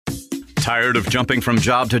Tired of jumping from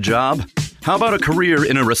job to job? How about a career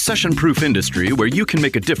in a recession-proof industry where you can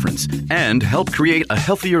make a difference and help create a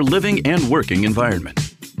healthier living and working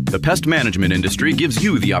environment? The pest management industry gives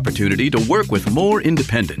you the opportunity to work with more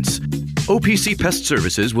independence. OPC Pest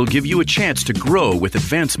Services will give you a chance to grow with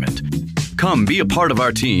advancement. Come be a part of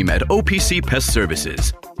our team at OPC Pest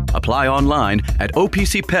Services. Apply online at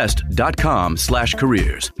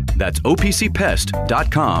opcpest.com/careers. That's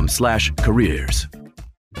opcpest.com/careers.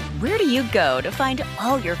 Where do you go to find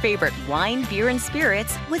all your favorite wine, beer, and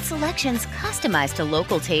spirits with selections customized to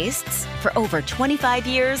local tastes? For over 25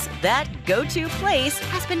 years, that go-to place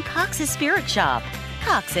has been Cox's Spirit Shop.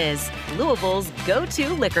 Cox's, Louisville's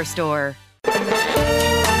go-to liquor store.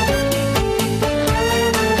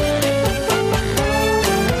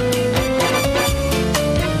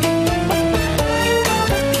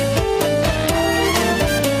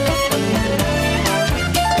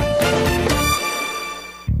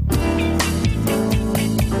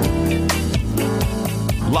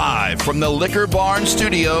 Live from the Liquor Barn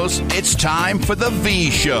Studios, it's time for The V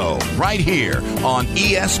Show, right here on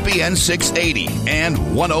ESPN 680 and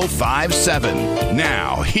 105.7.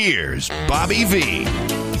 Now, here's Bobby V.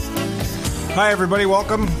 Hi, everybody.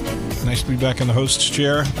 Welcome. Nice to be back in the host's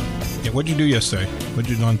chair. Yeah, what'd you do yesterday? What'd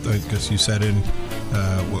you do? I guess you sat in.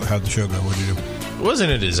 How'd the show go? What'd you do? It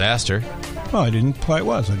wasn't a disaster. Well, I didn't imply it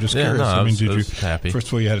was. I'm just curious. No, I was you happy. First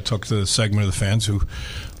of all, you had to talk to the segment of the fans who,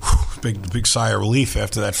 big sigh of relief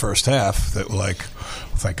after that first half. That were like,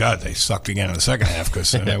 thank God they sucked again in the second half,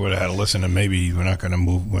 because then I would have had to listen, and maybe we're not going to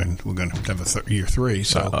move when we're going to have a year three.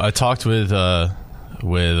 So I talked with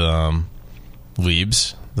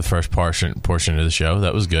Liebs, the first portion of the show.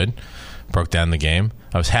 That was good. Broke down the game.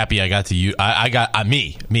 I was happy. I got to I got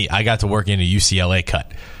to work in a UCLA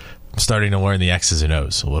cut. I'm starting to learn the X's and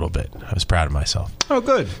O's a little bit. I was proud of myself. Oh,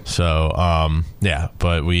 good. So, yeah,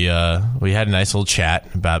 but we had a nice little chat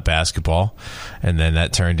about basketball, and then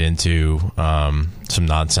that turned into some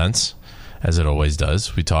nonsense, as it always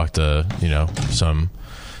does. We talked, some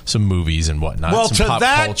movies and whatnot. Well, some to pop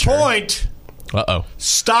that culture. point,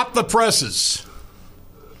 stop the presses.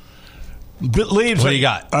 Leaves. What do you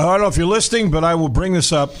got? I don't know if you're listening, but I will bring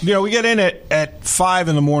this up. We get in at 5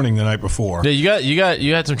 in the morning the night before. Yeah,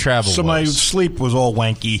 you had some travel. So my sleep was all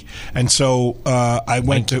wanky, and so I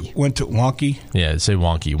went to wonky. Yeah, say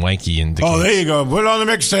wonky, and. Oh, there you go. Put it on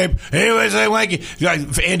the mixtape. Anyway, say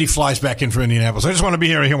wanky. Andy flies back in from Indianapolis. I just want to be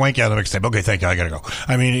here and hear wanky on the mixtape. Okay, thank you. I gotta go.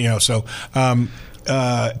 I mean,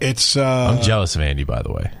 it's. I'm jealous of Andy, by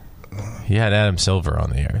the way. He had Adam Silver on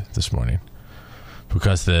the air this morning,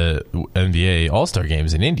 because the NBA All-Star Game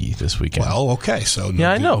is in Indy this weekend. Well, okay. So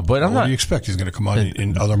yeah, I know, but I'm not. What do you expect? He's going to come on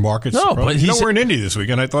in other markets? No, but we're in Indy this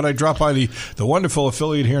weekend. I thought I'd drop by the wonderful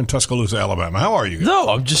affiliate here in Tuscaloosa, Alabama. How are you guys? No,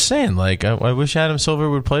 I'm just saying, I wish Adam Silver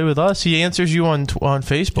would play with us. He answers you on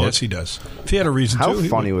Facebook. Yes, he does. If he had a reason How to. How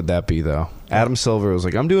funny would that be, though? Adam Silver was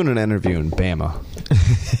like, I'm doing an interview in Bama.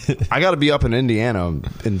 I got to be up in Indiana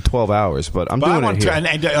in 12 hours, but I'm doing it here.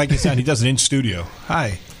 And like you said, he does it in studio.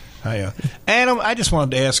 Hi. Adam, I just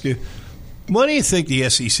wanted to ask you, what do you think the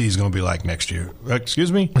SEC is going to be like next year?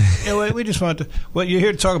 Excuse me? We just wanted to. What you're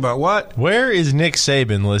here to talk about? What? Where is Nick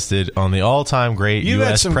Saban listed on the all-time great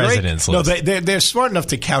U.S. presidents list? No, they're smart enough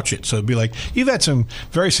to couch it. So it'd be like, you've had some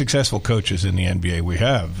very successful coaches in the NBA. We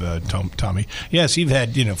have, Tommy. Yes, you've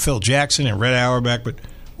had Phil Jackson and Red Auerbach, but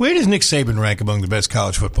where does Nick Saban rank among the best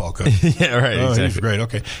college football coaches? Yeah, right. Oh, exactly. He's great.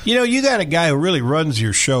 Okay, you got a guy who really runs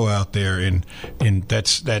your show out there, in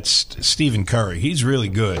that's Stephen Curry. He's really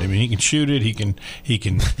good. I mean, he can shoot it. He can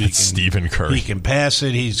Stephen Curry. He can pass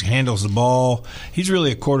it. He handles the ball. He's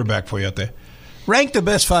really a quarterback for you out there. Rank the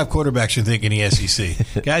best 5 quarterbacks you think in the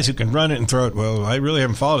SEC. Guys who can run it and throw it. Well, I really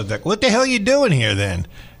haven't followed that. What the hell are you doing here then,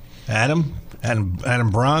 Adam? Adam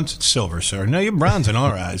bronze, silver, sir. No, you're bronze in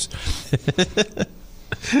our eyes.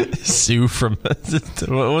 Sue from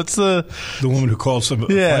what's the woman who calls him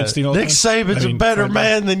Feinstein all the Nick time? Saban's a better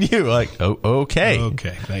man than you. Like, okay,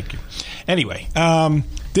 thank you. Anyway,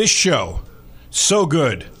 this show so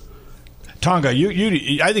good. Tonga,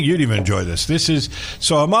 I think you'd even enjoy this.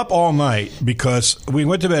 So I'm up all night because we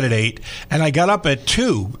went to bed at 8 and I got up at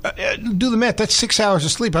 2. Do the math. That's 6 hours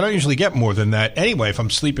of sleep. I don't usually get more than that anyway if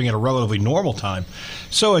I'm sleeping at a relatively normal time.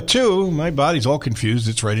 So at 2, my body's all confused.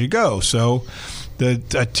 It's ready to go. So the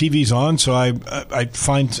TV's on. So I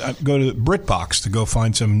go to BritBox to go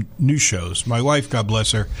find some news shows. My wife, God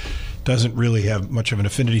bless her, doesn't really have much of an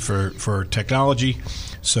affinity for technology.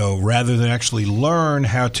 So rather than actually learn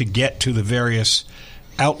how to get to the various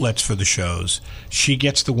outlets for the shows, she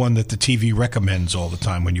gets the one that the TV recommends all the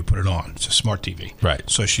time when you put it on. It's a smart TV. Right.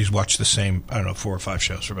 So she's watched the same, 4 or 5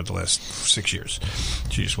 shows for about the last 6 years.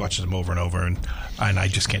 She just watches them over and over, and I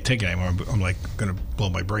just can't take it anymore. I'm like going to blow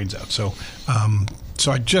my brains out. So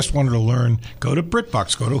I just wanted to learn. Go to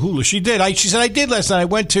BritBox. Go to Hulu. She did. She said, I did last night. I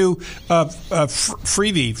went to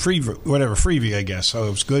Freevee, I guess. So it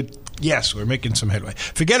was good. Yes, we're making some headway.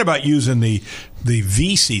 Forget about using the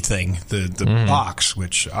VC thing, the box,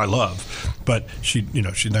 which I love, but she's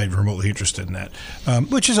not even remotely interested in that,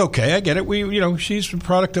 which is okay. I get it. She's a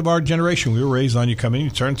product of our generation. We were raised on you come in, you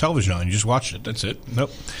turn television on, you just watch it. That's it. Nope.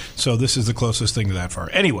 So this is the closest thing to that for her.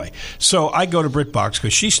 Anyway, so I go to BritBox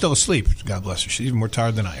because she's still asleep. God bless her. She's even more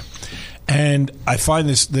tired than I am. And I find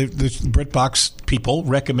the BritBox people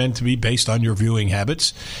recommend to me, based on your viewing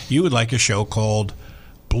habits, you would like a show called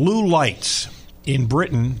Blue Lights. In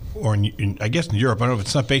Britain, or I guess in Europe, I don't know if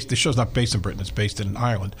it's not based. The show's not based in Britain; it's based in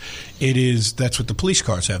Ireland. That's what the police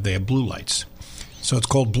cars have. They have blue lights, so it's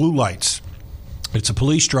called Blue Lights. It's a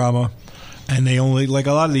police drama, and they only, like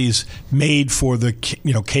a lot of these, made for the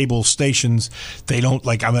cable stations. They don't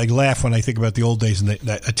I laugh when I think about the old days, and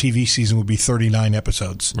that a TV season would be 39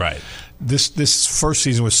 episodes. Right. This first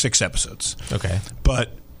season was 6 episodes. Okay, but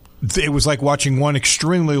it was like watching one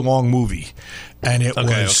extremely long movie, and it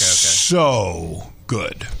was so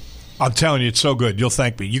good. I'm telling you, it's so good. You'll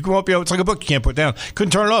thank me. You won't be able. It's like a book you can't put down.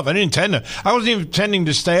 Couldn't turn it off. I didn't intend to. I wasn't even intending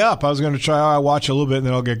to stay up. I was going to try. I watch a little bit, and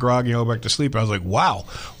then I'll get groggy and go back to sleep. And I was like, wow,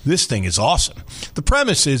 this thing is awesome. The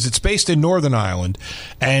premise is it's based in Northern Ireland,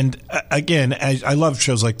 and again, I love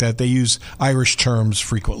shows like that. They use Irish terms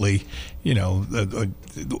frequently.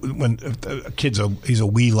 When a kid's he's a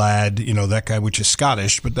wee lad, that guy, which is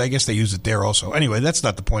Scottish, but I guess they use it there also. Anyway, that's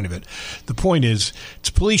not the point of it. The point is, it's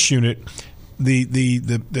a police unit.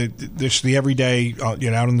 There's the everyday out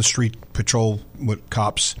on the street patrol with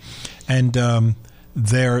cops, and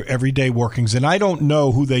their everyday workings. And I don't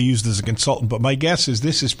know who they used as a consultant, but my guess is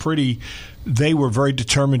this is pretty. They were very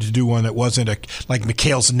determined to do one that wasn't like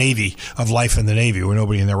McHale's Navy of life in the Navy, where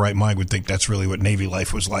nobody in their right mind would think that's really what Navy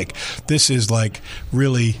life was like. This is like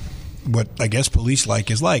really what I guess police life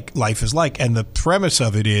is like. And the premise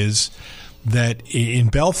of it is that in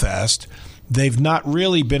Belfast, they've not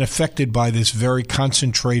really been affected by this very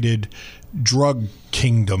concentrated drug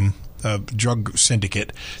kingdom, drug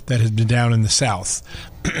syndicate that has been down in the South.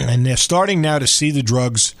 And they're starting now to see the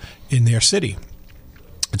drugs in their city.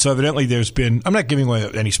 And so evidently there's been – I'm not giving away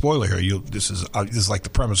any spoiler here. This is like the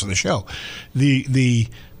premise of the show.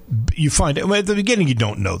 You find – at the beginning you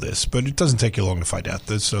don't know this, but it doesn't take you long to find out.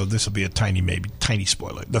 So this will be a tiny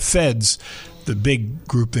spoiler. The feds – the big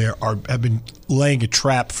group there have been laying a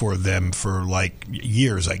trap for them for like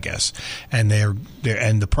years, I guess, and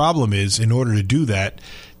and the problem is, in order to do that,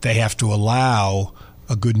 they have to allow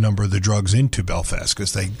a good number of the drugs into Belfast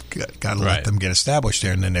because they got to let them get established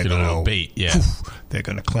there, and then they're going to they're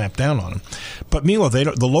going to clamp down on them. But meanwhile,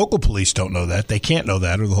 the local police don't know that. They can't know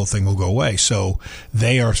that, or the whole thing will go away. So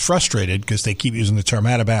they are frustrated because they keep using the term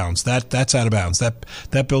 "out of bounds." That's out of bounds.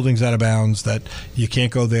 That building's out of bounds. That you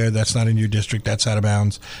can't go there. That's not in your district. That's out of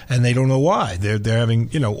bounds. And they don't know why. They're having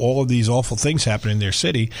all of these awful things happen in their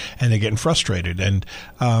city, and they're getting frustrated. And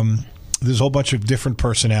there's a whole bunch of different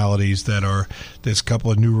personalities there's a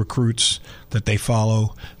couple of new recruits that they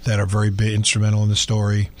follow that are very instrumental in the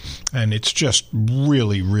story. And it's just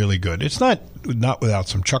really, really good. It's not without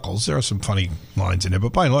some chuckles. There are some funny lines in it,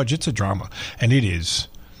 but by and large, it's a drama. And it is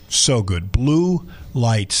so good. Blue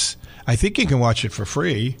Lights. I think you can watch it for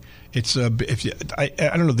free. It's I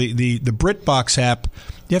don't know, the BritBox app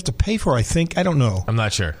you have to pay for, I think. I don't know. I'm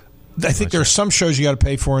not sure. I think there are some shows you got to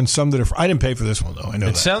pay for, and some that are. I didn't pay for this one though. I know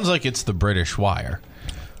it sounds like it's the British Wire.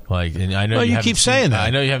 And I know you keep saying that. I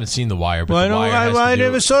know you haven't seen The Wire, but The Wire I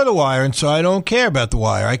never saw The Wire, and so I don't care about The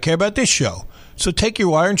Wire. I care about this show. So take your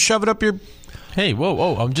wire and shove it up your. Hey,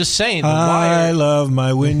 whoa! I'm just saying The Wire. I love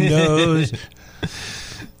my windows.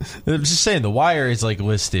 I'm just saying The Wire is like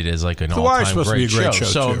listed as like an all-time great show.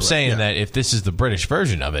 So I'm saying that if this is the British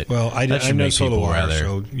version of it, I know The Wire.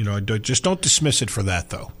 So just don't dismiss it for that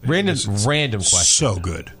though. Random question. So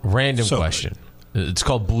good. Random question. Good. It's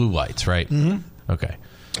called Blue Lights, right? Mm-hmm. Okay.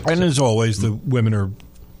 And as always, the women are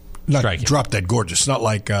not striking. Drop dead gorgeous. It's not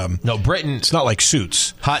like Britain. It's not like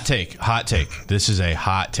Suits. Hot take. This is a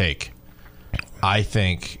hot take. I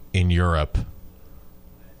think in Europe,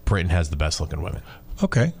 Britain has the best looking women.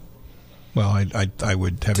 Okay. Well, I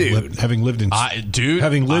would having lived in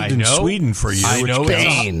Sweden for a year. I know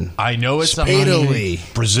Spain. I know it's Italy,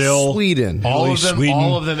 Brazil, Sweden, all of them.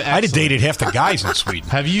 Excellent. I'd dated half the guys in Sweden.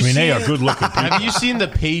 They are good looking people. Have you seen the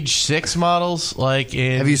Page 6 models? Have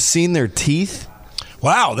you seen their teeth?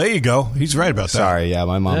 Wow, there you go. He's right about that. Sorry, yeah,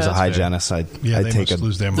 my mom's a hygienist. I take a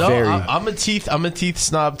lose their very. I'm a teeth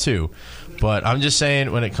snob too. But I'm just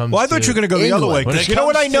saying when it comes. Well, I thought you were going to go the other way. When you know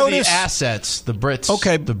what I noticed? The assets, the Brits.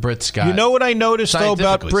 Okay, the Brits got. You know what I noticed though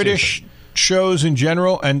about British shows in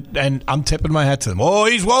general, and I'm tipping my hat to them. Oh,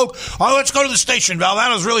 he's woke. Oh, let's go to the station.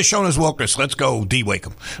 Valvano's really showing his wokeness. Let's go de-wake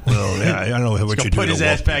him. Well, yeah, I don't know what you do. Put his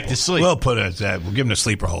ass back to sleep. We'll give him the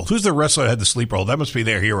sleeper hold. Who's the wrestler that had the sleeper hold? That must be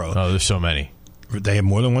their hero. Oh, there's so many. They have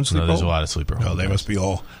more than one sleeper hold? No, there's a lot of sleeper holds. No, they must be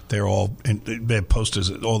all. They're all. They have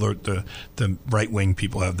posters. All the right wing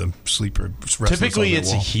people have the sleeper. Typically,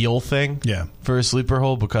 it's a heel thing. Yeah. For a sleeper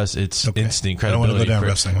hold because it's instant credibility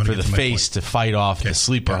for the face to fight off the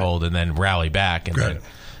sleeper hold and then rally back and then.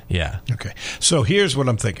 Yeah. Okay. So here's what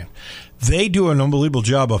I'm thinking. They do an unbelievable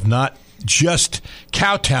job of not just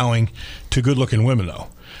kowtowing to good-looking women, though.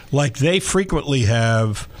 Like they frequently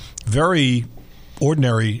have very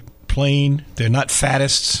ordinary. Plain. They're not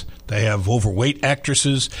faddists. They have overweight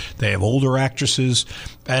actresses. They have older actresses,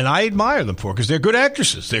 and I admire them for it because they're good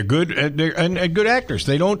actresses. They're good and good actors.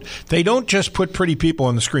 They don't just put pretty people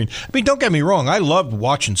on the screen. I mean, don't get me wrong. I loved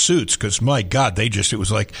watching Suits because my God, it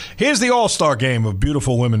was like here's the all-star game of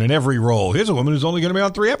beautiful women in every role. Here's a woman who's only going to be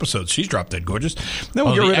on 3 episodes. She's drop dead gorgeous. Then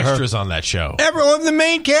we'll get rid of her. Extras on that show. Everyone, the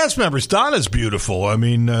main cast members. Donna's beautiful. I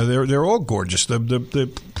mean, they're all gorgeous.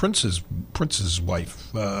 The prince's wife,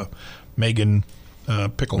 Meghan.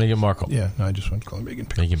 Pickle. Meghan Markle. Yeah, no, I just want to call her Meghan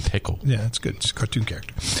Pickle. Meghan Pickle. Yeah, it's good. It's a cartoon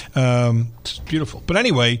character. It's beautiful. But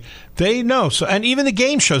anyway, they know. So, and even the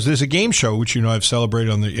game shows. There's a game show which I've celebrated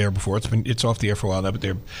on the air before. It's off the air for a while now, but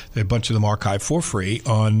they're a bunch of them archived for free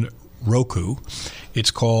on Roku.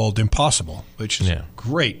 It's called Impossible, which is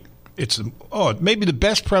great. It's maybe the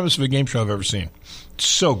best premise of a game show I've ever seen. It's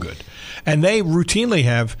so good, and they routinely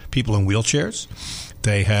have people in wheelchairs.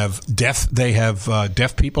 They have deaf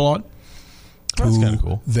people on. That's kind of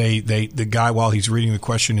cool. The guy, while he's reading the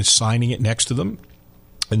question, is signing it next to them,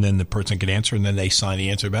 and then the person can answer, and then they sign the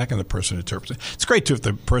answer back, and the person interprets it. It's great, too, if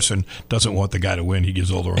the person doesn't want the guy to win. He gives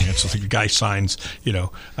all the wrong answers. The guy signs, I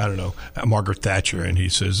don't know, Margaret Thatcher, and he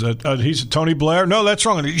says, he's Tony Blair. No, that's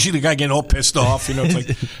wrong. And you see the guy getting all pissed off. It's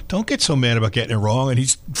like, don't get so mad about getting it wrong. And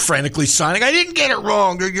he's frantically signing, I didn't get it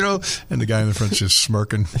wrong, And the guy in the front's just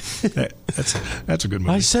smirking. That's a good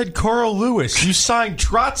movie. I said Carl Lewis. You signed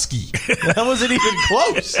Trotsky. That wasn't even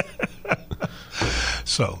close.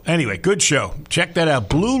 So, anyway, good show. Check that out.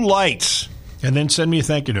 Blue Lights. And then send me a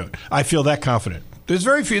thank you note. I feel that confident. There's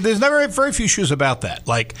very few shows about that.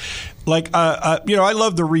 I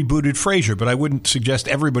love the rebooted Frasier, but I wouldn't suggest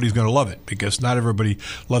everybody's going to love it because not everybody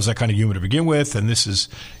loves that kind of humor to begin with. And this is,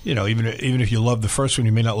 even if you love the first one,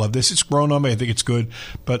 you may not love this. It's grown on me. I think it's good,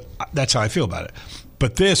 but that's how I feel about it.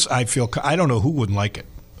 But this, I don't know who wouldn't like it.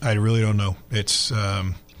 I really don't know. It's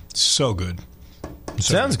so good.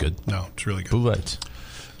 Sounds good. No, it's really good. Blue Lights.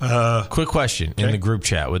 Quick question in the group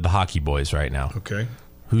chat with the hockey boys right now. Okay.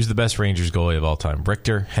 Who's the best Rangers goalie of all time?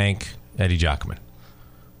 Richter, Hank, Eddie Giacomin.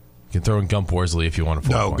 You can throw in Gump Worsley if you want to.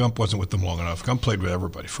 No, Gump wasn't with them long enough. Gump played with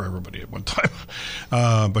for everybody at one time.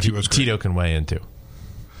 But he was great. Tito can weigh in too.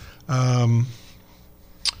 The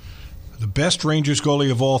best Rangers goalie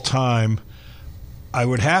of all time, I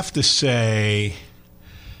would have to say,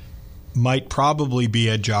 might probably be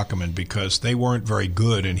Ed Giacomin because they weren't very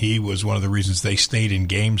good, and he was one of the reasons they stayed in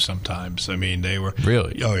games sometimes. I mean, they were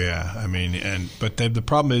really. Oh yeah, I mean, but the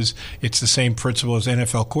problem is it's the same principle as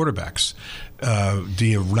NFL quarterbacks. Do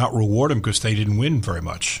you not reward them because they didn't win very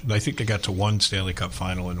much? I think they got to one Stanley Cup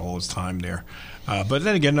final in all his time there. But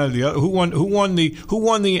then again, who won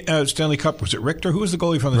the Stanley Cup? Was it Richter? Who was the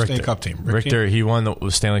goalie from the Stanley Cup team? Richter. He won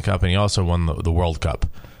the Stanley Cup, and he also won the World Cup.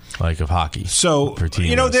 Of hockey. So,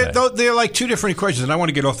 they're like two different equations, and I want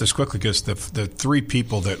to get off this quickly because the three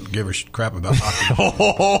people that give a crap about hockey.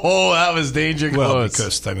 That was danger close. Well,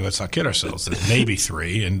 because, let's not kid ourselves. There's maybe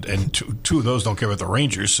three, and two of those don't care about the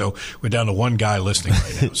Rangers, so we're down to one guy listening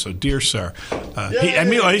right now. So, dear sir.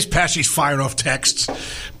 He's passionate, he's firing off texts.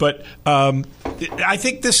 But I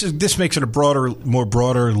think this makes it more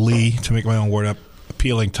broaderly, to make my own word up,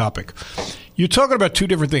 appealing topic. You're talking about two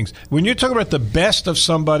different things. When you're talking about the best of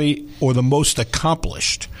somebody or the most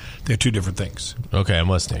accomplished, they're two different things. Okay, I'm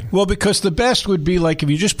listening. Well, because the best would be like if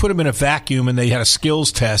you just put them in a vacuum and they had a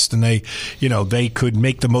skills test and they could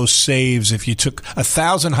make the most saves. If you took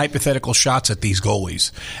 1,000 hypothetical shots at these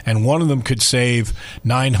goalies and one of them could save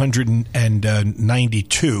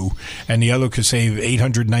 992 and the other could save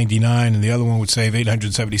 899 and the other one would save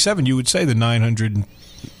 877, you would say the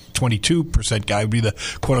 922 22% guy would be the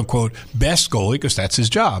quote-unquote best goalie because that's his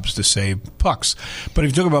job, is to save pucks. But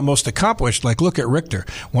if you talk about most accomplished, like look at Richter,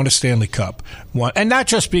 won a Stanley Cup. And not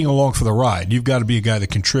just being along for the ride. You've got to be a guy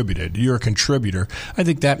that contributed. You're a contributor. I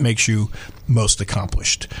think that makes you most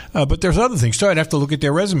accomplished. But there's other things, too. I'd have to look at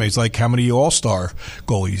their resumes, like how many All-Star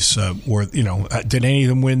goalies were, did any of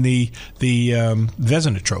them win the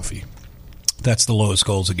Vezina Trophy? That's the lowest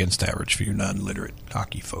goals against average for you non-literate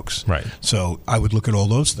hockey folks. Right. So I would look at all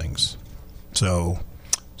those things. So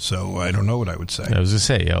I don't know what I would say. I was going to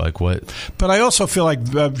say, like what? But I also feel like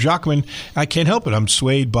Jacquemin, I can't help it. I'm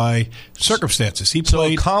swayed by circumstances. He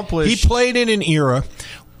played in an era,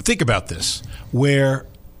 think about this, where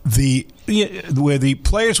the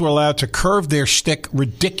players were allowed to curve their stick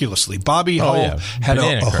ridiculously. Bobby Hull had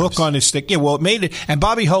a hook on his stick. Yeah, well, it made it. And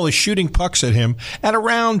Bobby Hull is shooting pucks at him at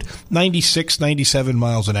around 96, 97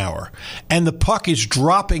 miles an hour. And the puck is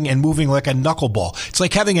dropping and moving like a knuckleball. It's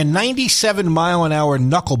like having a 97-mile-an-hour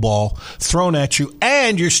knuckleball thrown at you,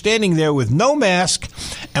 and you're standing there with no mask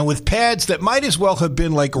and with pads that might as well have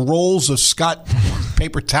been like rolls of Scott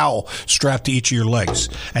paper towel strapped to each of your legs.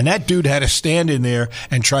 And that dude had to stand in there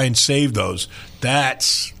and try and save those.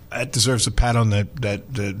 That deserves a pat on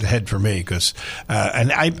the head for me, because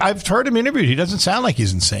and I've heard him interviewed. He doesn't sound like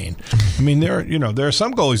he's insane. I mean, there are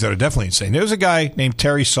some goalies that are definitely insane. There's a guy named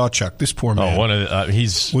Terry Sawchuk. This poor man.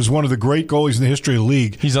 Was one of the great goalies in the history of the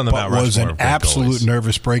league. He's on the Mount Rushmore. Was an absolute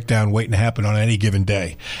nervous breakdown waiting to happen on any given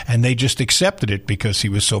day, and they just accepted it because he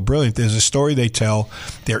was so brilliant. There's a story they tell.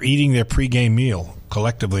 They're eating their pregame meal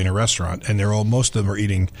collectively in a restaurant, and most of them are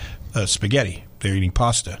eating spaghetti. They're eating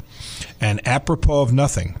pasta. And apropos of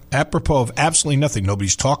absolutely nothing.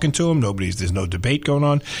 Nobody's talking to him. There's no debate going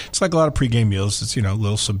on. It's like a lot of pregame meals. It's, a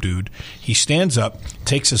little subdued. He stands up,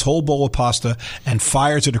 takes his whole bowl of pasta, and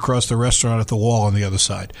fires it across the restaurant at the wall on the other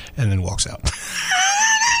side, and then walks out.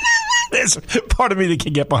 There's part of me that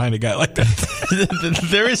can get behind a guy like that.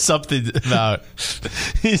 There is something about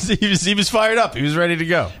he was fired up. He was ready to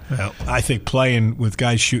go. Well, I think playing with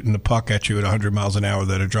guys shooting the puck at you at 100 miles an hour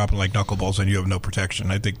that are dropping like knuckleballs and you have no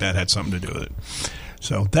protection, I think that had something to do with it.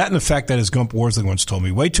 So that and the fact that, as Gump Worsley once told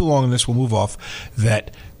me, way too long on this, we'll move off,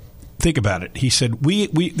 that, think about it. He said,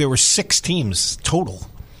 there were 6 teams total.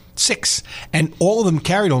 6. And all of them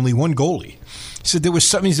carried only one goalie. He said there was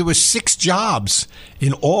 6 jobs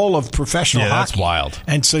in all of professional hockey. That's wild.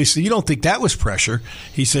 And so he said, you don't think that was pressure?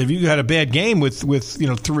 He said, if you had a bad game with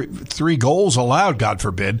 3 goals allowed, God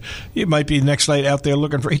forbid, you might be the next night out there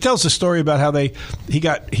looking for. He tells a story about how he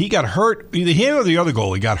got hurt. Either him or the other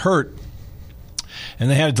goalie got hurt, and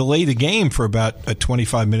they had to delay the game for about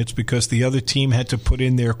 25 minutes because the other team had to put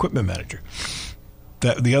in their equipment manager.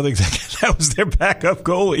 That was their backup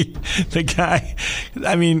goalie. The guy,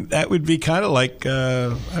 I mean, that would be kind of like,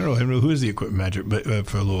 I don't know who is the equipment manager but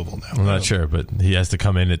for Louisville now. I'm not sure, but he has to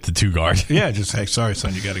come in at the 2-guard. Yeah, just, hey, sorry,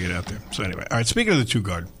 son, you got to get out there. So anyway, all right, speaking of the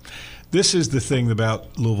 2-guard, this is the thing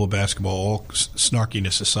about Louisville basketball, all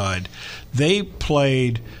snarkiness aside. They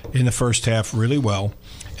played in the first half really well,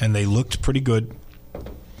 and they looked pretty good,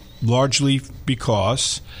 largely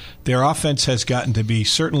because their offense has gotten to be,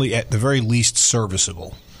 certainly at the very least,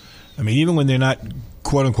 serviceable. I mean, even when they're not,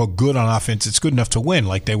 quote-unquote, good on offense, it's good enough to win,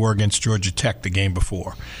 like they were against Georgia Tech the game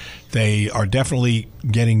before. They are definitely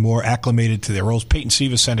getting more acclimated to their roles. Peyton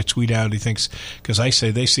Siva sent a tweet out. He thinks, because I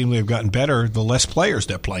say they seem to have gotten better the less players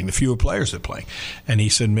they're playing, the fewer players they're playing. And he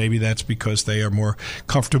said maybe that's because they are more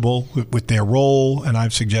comfortable with their role. And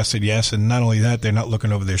I've suggested yes. And not only that, they're not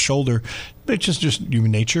looking over their shoulder. It's just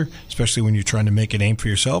human nature, especially when you're trying to make a name for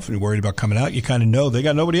yourself and you're worried about coming out. You kind of know they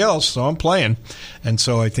got nobody else, so I'm playing. And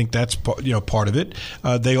so I think that's part of it.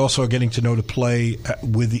 They also are getting to know to play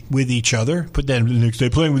with each other. Put that in the next day,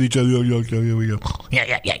 playing with each other.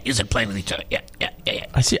 Yeah. You said playing with each other. Yeah.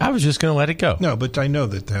 I see. I was just going to let it go. No, but I know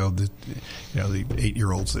that how the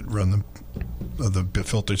 8-year-olds that run the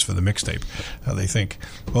filters for the mixtape, how they think.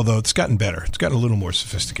 Although it's gotten better, it's gotten a little more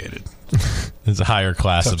sophisticated. It's a higher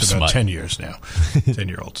class of about smut. 10 years now,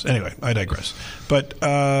 10-year-olds. Anyway, I digress. But they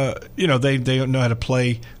don't know how to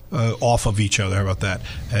play off of each other. How about that?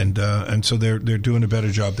 And so they're doing a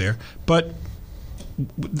better job there. But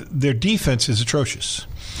their defense is atrocious.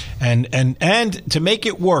 And to make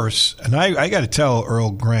it worse, and I got to tell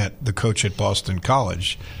Earl Grant, the coach at Boston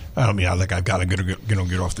College, I don't mean I've got to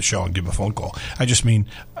get off the show and give him a phone call. I just mean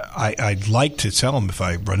I'd like to tell him, if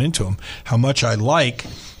I run into him, how much I like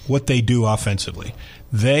what they do offensively.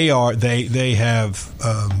 They are very,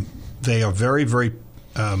 very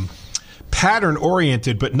pattern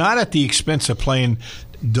oriented, but not at the expense of playing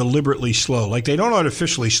deliberately slow. Like, they don't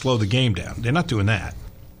artificially slow the game down. They're not doing that.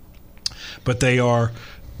 But they are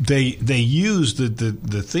they use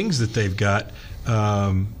the things that they've got,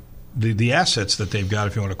 the assets that they've got,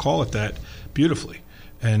 if you want to call it that, beautifully.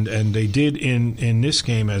 And they did in this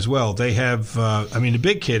game as well. They have, the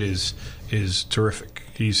big kid is terrific.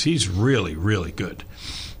 He's really, really good.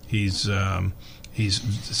 He's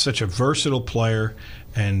such a versatile player,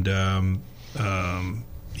 and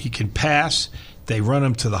he can pass. They run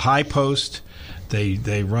him to the high post.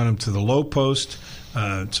 They run him to the low post.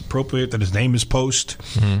 It's appropriate that his name is Post.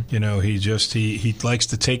 Mm-hmm. He likes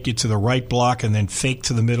to take you to the right block and then fake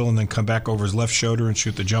to the middle and then come back over his left shoulder and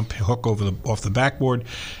shoot the jump hook off the backboard.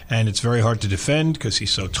 And it's very hard to defend because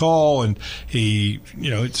he's so tall, and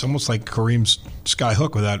it's almost like Kareem's sky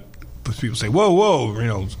hook without people say,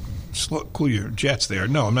 whoa, cool your jets there.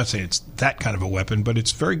 No, I'm not saying it's that kind of a weapon, but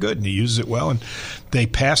it's very good, and he uses it well. And they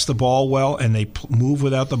pass the ball well, and they move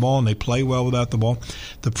without the ball, and they play well without the ball.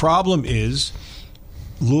 The problem is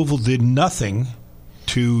Louisville did nothing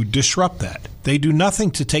to disrupt that. They do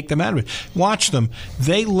nothing to take them out of it. Watch them.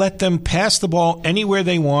 They let them pass the ball anywhere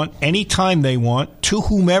they want, anytime they want, to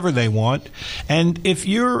whomever they want. And if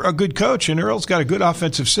you're a good coach, and Earl's got a good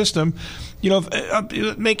offensive system,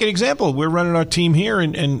 make an example. We're running our team here,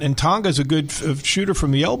 and Tonga's a good shooter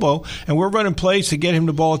from the elbow, and we're running plays to get him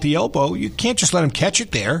the ball at the elbow. You can't just let him catch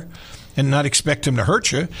it there and not expect him to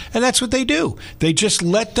hurt you. And that's what they do. They just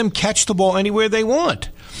let them catch the ball anywhere they want.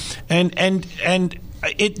 And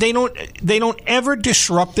they don't ever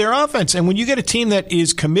disrupt their offense. And when you get a team that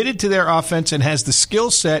is committed to their offense and has the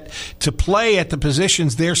skill set to play at the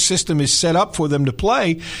positions their system is set up for them to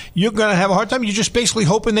play, you're going to have a hard time. You're just basically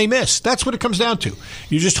hoping they miss. That's what it comes down to.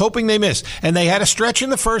 You're just hoping they miss. And they had a stretch in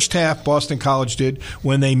the first half, Boston College did,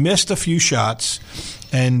 when they missed a few shots.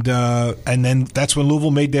 And then that's when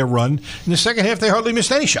Louisville made their run. In the second half, they hardly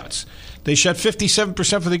missed any shots. They shot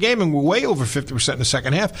 57% for the game and were way over 50% in the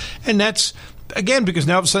second half. And that's, again, because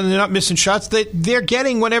now all of a sudden they're not missing shots. They're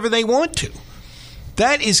getting whenever they want to.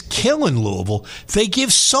 That is killing Louisville. They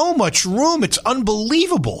give so much room. It's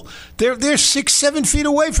unbelievable. They're 6-7 feet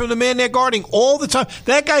away from the man they're guarding all the time.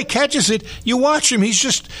 That guy catches it. You watch him. He's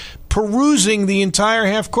just perusing the entire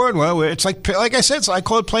half court. Well, it's like I said, I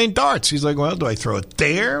call it playing darts. He's like, well, do I throw it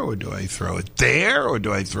there, or do I throw it there, or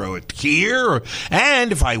do I throw it here?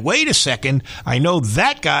 And if I wait a second, I know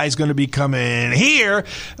that guy's going to be coming here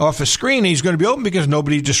off a screen. He's going to be open because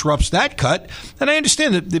nobody disrupts that cut. And I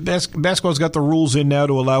understand that the basketball's got the rules in now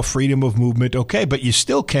to allow freedom of movement. Okay, but you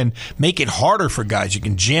still can make it harder for guys. You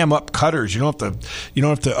can jam up cutters. You don't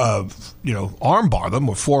have to arm bar them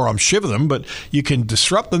or forearm shiver them, but you can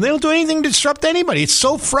disrupt them. They don't do anything to disrupt anybody. It's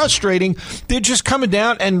so frustrating. They're just coming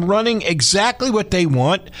down and running exactly what they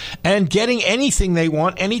want and getting anything they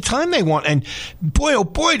want anytime they want. And boy, oh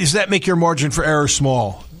boy, does that make your margin for error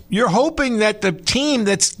small. You're hoping that the team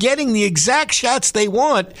that's getting the exact shots they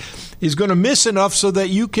want is going to miss enough so that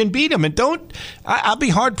you can beat them. And I'll be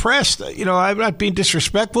hard pressed. I'm not being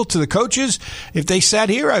disrespectful to the coaches. If they sat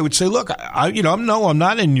here, I would say, look, I'm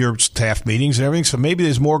not in your staff meetings and everything, so maybe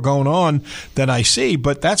there's more going on than I see.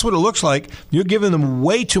 But that's what it looks like. You're giving them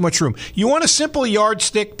way too much room. You want a simple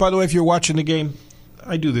yardstick, by the way, if you're watching the game?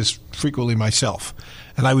 I do this frequently myself,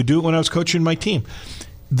 and I would do it when I was coaching my team.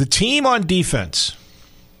 The team on defense,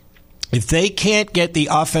 if they can't get the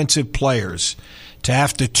offensive players to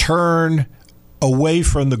have to turn away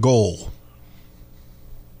from the goal,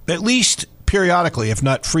 at least periodically, if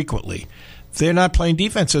not frequently, they're not playing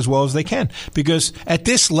defense as well as they can. Because at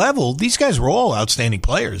this level, these guys were all outstanding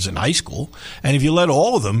players in high school. And if you let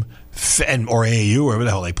all of them, or AAU, wherever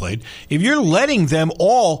the hell they played, if you're letting them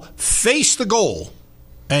all face the goal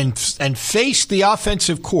and face the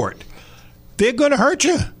offensive court, they're going to hurt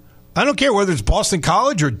you. I don't care whether it's Boston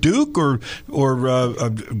College or Duke or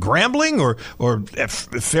Grambling or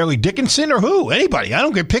Fairleigh Dickinson or who, anybody. I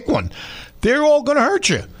don't care. Pick one. They're all going to hurt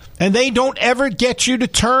you. And they don't ever get you to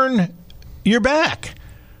turn your back.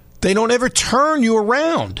 They don't ever turn you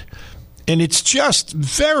around. And it's just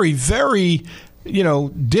very, very,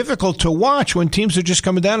 difficult to watch when teams are just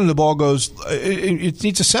coming down and the ball goes, it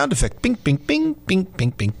needs a sound effect. Bing, bing, bing, bing,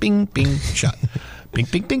 bing, bing, bing, bing, shot. Bing,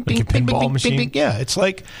 bing, bing, bing, bing, bing, bing, bing. Yeah, it's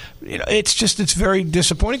like, it's very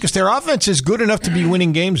disappointing because their offense is good enough to be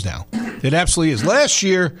winning games now. It absolutely is. Last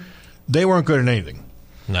year, they weren't good at anything.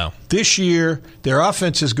 No. This year, their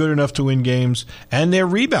offense is good enough to win games, and they're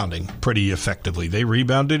rebounding pretty effectively. They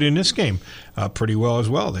rebounded in this game pretty well as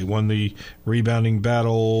well. They won the rebounding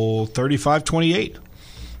battle 35-28.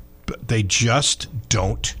 But they just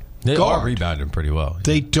don't guard. They are rebounding pretty well.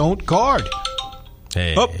 They don't guard.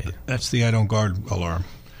 Hey. Oh, that's the I don't guard alarm.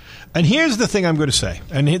 And here's the thing I'm going to say.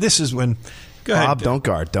 And this is when... Go ahead. Bob, don't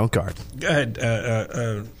guard. Don't guard. Go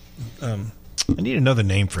ahead, I need another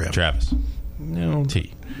name for him. Travis. No.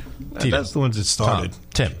 T. That's the ones that started.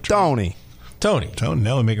 Tim. Tony.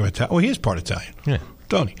 Now we make him Italian. Well, he is part Italian. Yeah.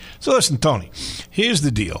 Tony. So listen, Tony, here's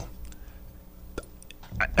the deal.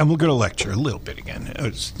 And we're going to lecture a little bit again,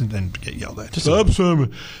 and then get yelled at.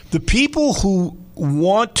 The people who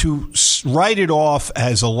want to write it off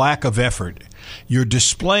as a lack of effort, you're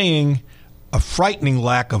displaying a frightening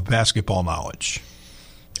lack of basketball knowledge.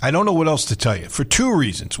 I don't know what else to tell you, for two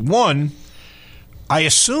reasons. One, I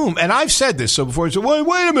assume, and I've said this so before, I said,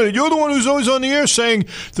 wait a minute, you're the one who's always on the air saying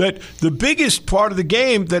that the biggest part of the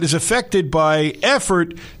game that is affected by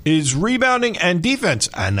effort is rebounding and defense.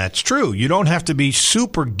 And that's true. You don't have to be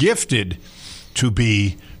super gifted to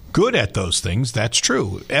be good at those things. That's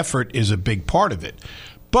true. Effort is a big part of it.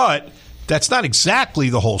 But that's not exactly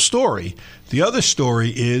the whole story. The other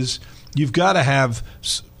story is you've got to have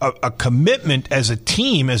a commitment as a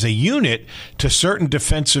team, as a unit, to certain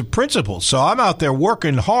defensive principles. So I'm out there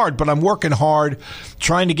working hard, but I'm working hard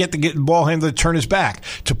trying to get the ball handler to turn his back,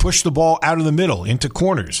 to push the ball out of the middle into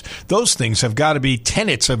corners. Those things have got to be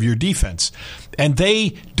tenets of your defense. And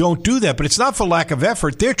they don't do that, but it's not for lack of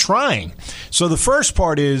effort. They're trying. So the first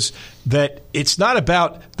part is that it's not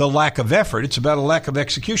about the lack of effort. It's about a lack of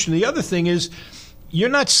execution. The other thing is you're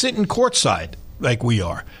not sitting courtside like we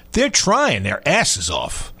are. They're trying their asses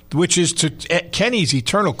off, which is to Kenny's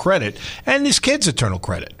eternal credit and this kid's eternal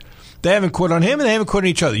credit. They haven't quit on him and they haven't quit on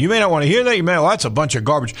each other. You may not want to hear that. You may, well, that's a bunch of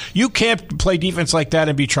garbage. You can't play defense like that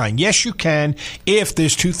and be trying. Yes, you can if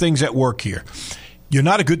there's two things at work here. You're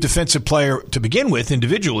not a good defensive player to begin with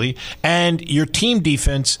individually, and your team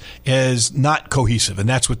defense is not cohesive, and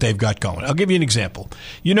that's what they've got going. I'll give you an example.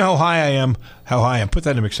 You know how high I am? Put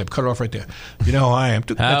that in a mix-up. Cut it off right there. You know how high I am?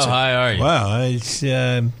 How high are you? Well, it's...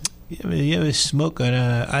 You ever smoke on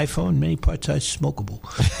an iPhone? Many parts are smokable.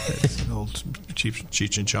 That's an old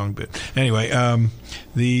Cheech and Chong bit. Anyway,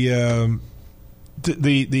 the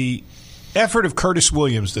effort of Curtis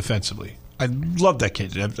Williams defensively. I love that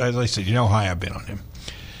kid. As I said, you know how high I've been on him.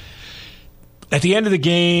 At the end of the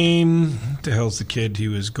game, what the hell's the kid he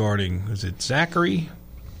was guarding? Was it Zachary?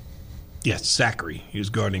 Yes, Zachary. He was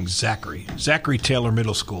guarding Zachary. Zachary Taylor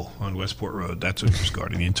Middle School on Westport Road. That's what he was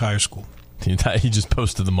guarding, the entire school. He just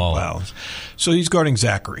posted them all out. So he's guarding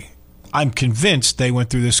Zachary. I'm convinced they went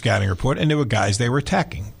through the scouting report, and there were guys they were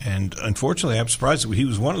attacking. And unfortunately, I'm surprised that he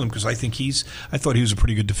was one of them because I thought he was a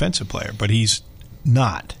pretty good defensive player, but he's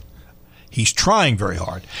not. He's trying very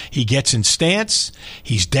hard. He gets in stance.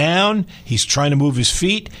 He's down. He's trying to move his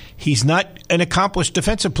feet. He's not an accomplished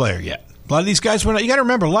defensive player yet. A lot of these guys were not, you got to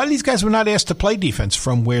remember, a lot of these guys were not asked to play defense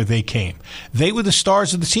from where they came. They were the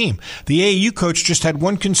stars of the team. The AAU coach just had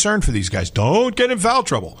one concern for these guys. Don't get in foul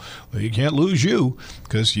trouble. Well, you can't lose you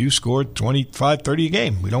because you scored 25, 30 a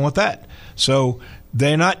game. We don't want that. So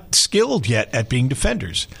they're not skilled yet at being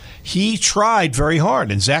defenders. He tried very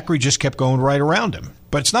hard, and Zachary just kept going right around him.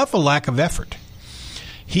 But it's not for lack of effort.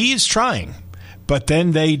 He is trying. But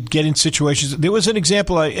then they get in situations. There was an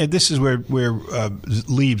example. This is where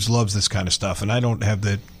Leibs loves this kind of stuff, and I don't have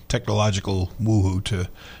the technological woohoo to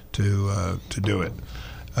do it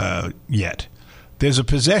yet. There's a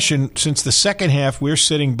possession since the second half. We're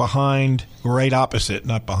sitting behind, right opposite,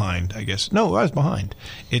 not behind, I guess. No, I was behind.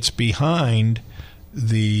 It's behind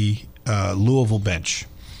the Louisville bench.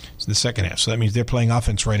 It's the second half, so that means they're playing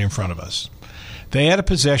offense right in front of us. They had a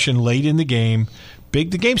possession late in the game. The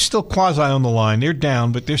game's still quasi on the line. They're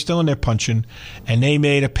down, but they're still in there punching. And they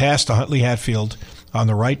made a pass to Huntley Hatfield on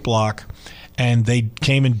the right block, and they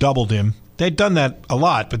came and doubled him. They'd done that a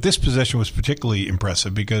lot, but this possession was particularly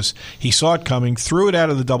impressive because he saw it coming, threw it out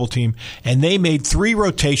of the double team, and they made 3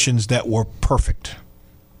 rotations that were perfect.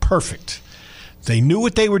 Perfect. They knew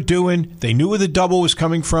what they were doing. They knew where the double was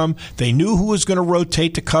coming from. They knew who was going to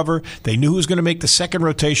rotate to cover. They knew who was going to make the second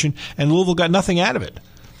rotation, and Louisville got nothing out of it.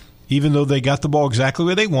 Even though they got the ball exactly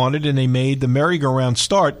where they wanted and they made the merry-go-round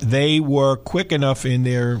start, they were quick enough in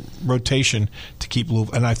their rotation to keep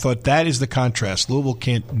Louisville. And I thought that is the contrast. Louisville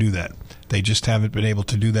can't do that. They just haven't been able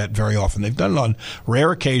to do that very often. They've done it on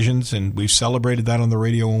rare occasions, and we've celebrated that on the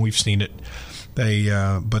radio when we've seen it.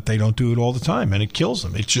 But they don't do it all the time, and it kills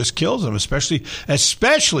them. It just kills them,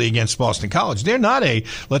 especially against Boston College. They're not a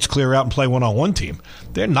let's clear out and play one-on-one team.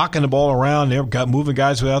 They're knocking the ball around. They're moving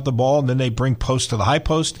guys without the ball, and then they bring post to the high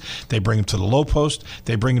post. They bring him to the low post.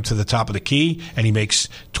 They bring him to the top of the key, and he makes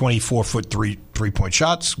 24-foot three-point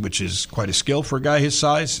shots, which is quite a skill for a guy his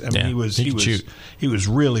size. I mean, he was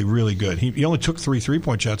really, really good. He only took 3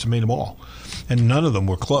 3-point shots and made them all. And none of them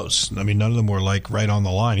were close. I mean, none of them were like right on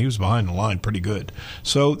the line. He was behind the line pretty good.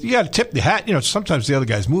 So you got to tip the hat. Sometimes the other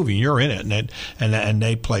guy's moving, you're in it, and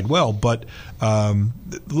they played well. But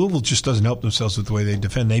Louisville just doesn't help themselves with the way they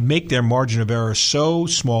defend. They make their margin of error so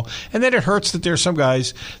small, and then it hurts that there are some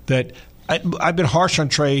guys that I've been harsh on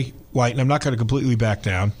Trey White, and I'm not going to completely back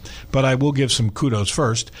down, but I will give some kudos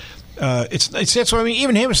first. That's what I mean.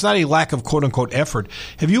 Even him, it's not a lack of quote unquote effort.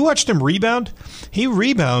 Have you watched him rebound? He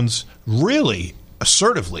rebounds really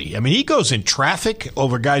assertively. I mean, he goes in traffic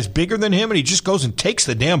over guys bigger than him, and he just goes and takes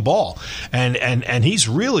the damn ball. And he's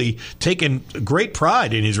really taken great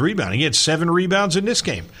pride in his rebounding. He had 7 rebounds in this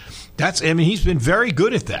game. He's been very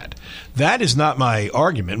good at that. That is not my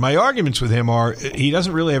argument. My arguments with him are he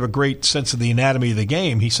doesn't really have a great sense of the anatomy of the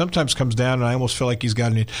game. He sometimes comes down, and I almost feel like he's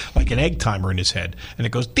got an egg timer in his head. And it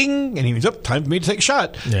goes ding, and he's up, time for me to take a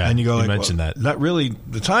shot. Yeah, and you go, mentioned that. Not really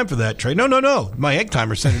the time for that, Trey. No. My egg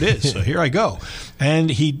timer said it is, so here I go. And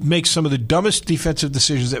he makes some of the dumbest defensive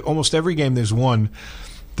decisions. Almost every game there's one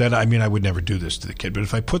that, I would never do this to the kid, but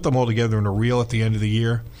if I put them all together in a reel at the end of the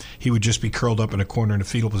year, he would just be curled up in a corner in a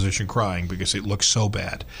fetal position crying because it looks so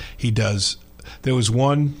bad. He does. There was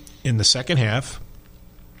one in the second half.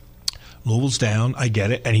 Louisville's down. I get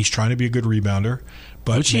it, and he's trying to be a good rebounder.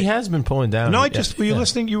 Which he has been pulling down. No, were you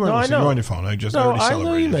listening? You weren't listening. You were on your phone. I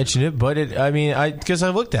know you mentioned it, but because I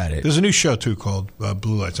looked at it. There's a new show, too, called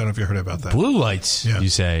Blue Lights. I don't know if you heard about that. Blue Lights, you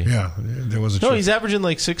say? Yeah, there was a show. No, he's averaging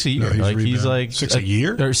like 6 a year. No, he's like 6 a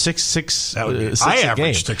year? Or six I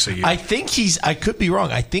average 6 a year. I could be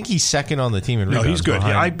wrong. I think he's second on the team in rebounds. No, he's good.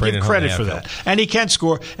 I give credit for that. And he can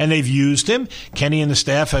score, and they've used him. Kenny and the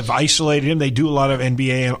staff have isolated him. They do a lot of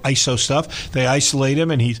NBA ISO stuff. They isolate him,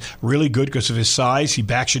 and he's really good because of his size. He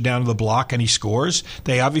backs you down to the block and he scores.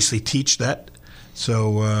 They obviously teach that,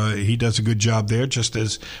 so he does a good job there, just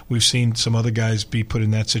as we've seen some other guys be put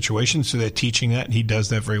in that situation, so they're teaching that, and he does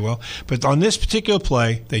that very well. But on this particular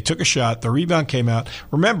play, they took a shot, the rebound came out.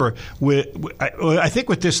 Remember, I think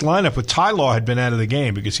with this lineup, with Ty Law had been out of the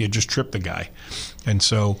game because he had just tripped the guy, and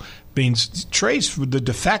so Trey's the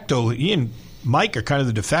de facto, he and Mike are kind of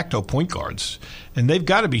the de facto point guards, and they've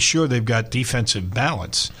got to be sure they've got defensive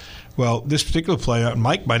balance. Well, this particular play,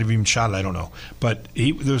 Mike might have even shot it, I don't know. But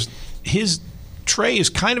his Trey is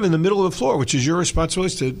kind of in the middle of the floor, which is your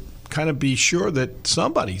responsibility to kind of be sure that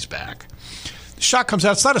somebody's back. The shot comes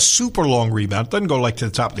out. It's not a super long rebound. It doesn't go to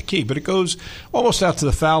the top of the key, but it goes almost out to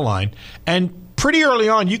the foul line. And pretty early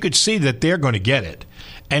on, you could see that they're going to get it.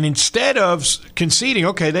 And instead of conceding,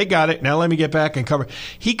 okay, they got it, now let me get back and cover,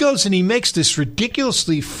 he goes and he makes this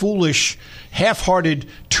ridiculously foolish, half-hearted,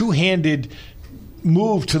 two-handed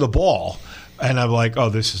move to the ball, and I'm like, oh,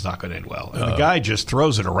 this is not going to end well. And the guy just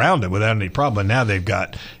throws it around him without any problem. And now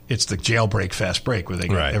it's the jailbreak fast break where they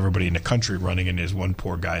got everybody in the country running, and there's one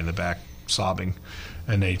poor guy in the back sobbing,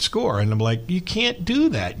 and they score. And I'm like, you can't do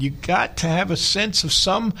that. You got to have a sense of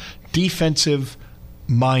some defensive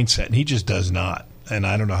mindset, and he just does not. And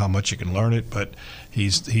I don't know how much you can learn it, but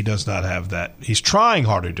he does not have that. He's trying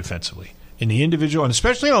harder defensively in the individual, and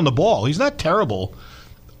especially on the ball. He's not terrible.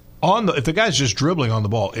 If the guy's just dribbling on the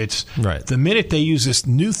ball, it's the minute they use this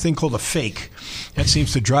new thing called a fake, that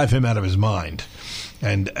seems to drive him out of his mind,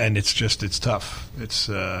 and it's tough. It's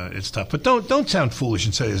tough. But don't sound foolish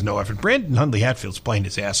and say there's no effort. Brandon Hundley-Hatfield's playing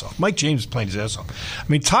his ass off. Mike James is playing his ass off. I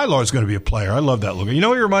mean, Ty Law is going to be a player. I love that look. You know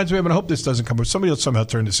what he reminds me of? And I hope this doesn't come. But somebody will somehow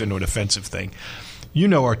turn this into an offensive thing. You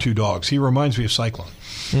know our 2 dogs. He reminds me of Cyclone.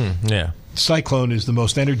 Yeah. Cyclone is the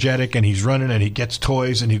most energetic, and he's running, and he gets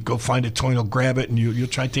toys, and he'll go find a toy, and he'll grab it, and you'll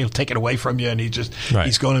try to take it away from you, and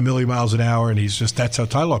he's going a million miles an hour, and that's how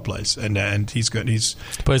Ty Law plays, and he's good. He's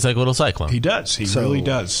plays like a little Cyclone. He does. He really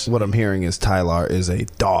does. What I'm hearing is Ty Law is a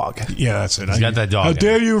dog. Yeah, that's it. He's got that dog. How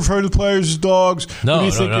dare you refer to players as dogs? No, what do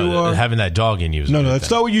you think you are? Having that dog in you. No, that's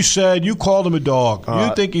not what you said. You called him a dog.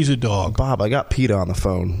 You think he's a dog. Bob, I got PETA on the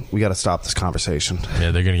phone. We got to stop this conversation.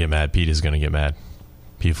 Yeah, they're going to get mad. PETA's going to get mad.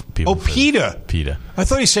 PETA. PETA. I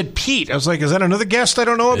thought he said Pete. I was like, is that another guest I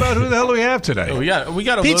don't know about? Who the hell do we have today? Oh, we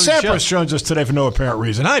got a Pete Sampras joins us today for no apparent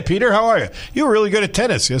reason. Hi, Peter. How are you? You were really good at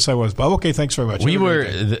tennis. Yes, I was, Bob. Okay, thanks very much.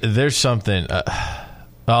 There's something.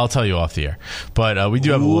 I'll tell you off the air. But we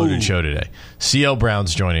do have a loaded show today. C.L.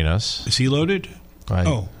 Brown's joining us. Is he loaded?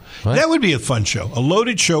 What? That would be a fun show. A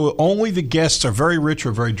loaded show. Only the guests are very rich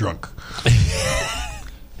or very drunk.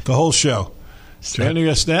 The whole show. Joining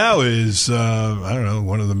us now is,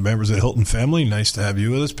 one of the members of the Hilton family. Nice to have you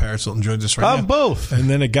with us. Paris Hilton joins us right now. I'm both. And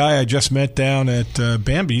then a guy I just met down at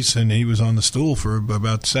Bambi's, and he was on the stool for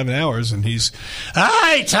about 7 hours, and he's,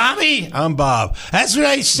 hi, Tommy. I'm Bob. That's what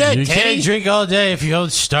I said, You Teddy. can't drink all day if you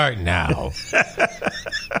don't start now.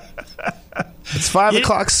 It's 5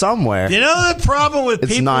 o'clock somewhere. You know the problem with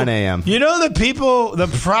people... It's 9 a.m. You know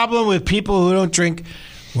the problem with people who don't drink,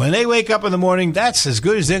 when they wake up in the morning, that's as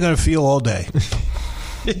good as they're going to feel all day.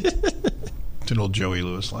 It's an old Joey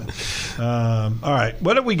Lewis line. All right.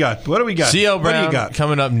 What do we got? C.L. Brown what do you got?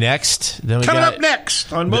 coming up next. Up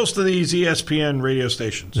next on most of these ESPN radio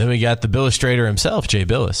stations. Then we got the Billustrator himself, Jay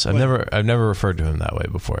Billis. I've never referred to him that way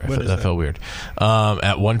before. That felt weird.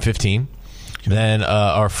 At 1:15. Then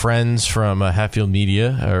our friends from Hatfield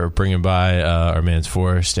Media are bringing by our mans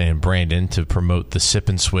Forrest and Brandon to promote the Sip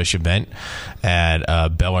and Swish event at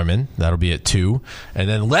Bellarmine. That'll be at 2. And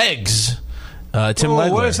then Legs, Tim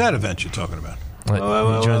Legler. What is that event you're talking about? He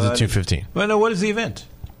joins at 2:15. Well, no, what is the event?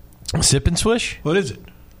 Sip and Swish? What is it?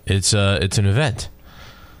 It's an event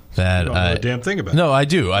that you don't know a damn thing about it. No, I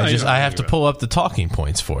do. I have to pull up the talking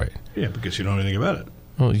points for it. Yeah, because you don't know anything about it.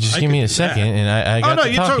 Well, just give me a second, and I got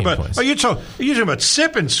the talking points. You're talking about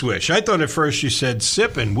Sip and Swish. I thought at first you said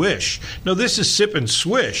Sip and Wish. No, this is Sip and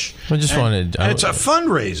Swish. It's a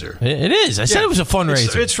fundraiser. It is. I said it was a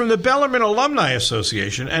fundraiser. It's from the Bellarmine Alumni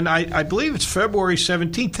Association, and I believe it's February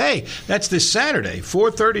 17th. Hey, that's this Saturday,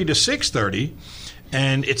 4:30 to 6:30,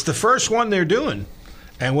 and it's the first one they're doing.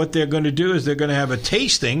 And what they're going to do is they're going to have a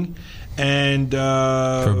tasting and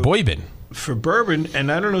for bourbon. For bourbon, and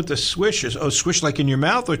I don't know what the swish is. Oh, swish like in your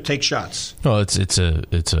mouth or take shots? Well, it's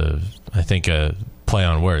I think a play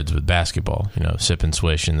on words with basketball. Sip and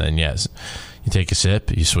swish, and then yes, you take a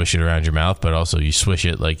sip, you swish it around your mouth, but also you swish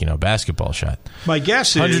it like basketball shot. My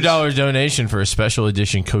guess is $100 donation for a special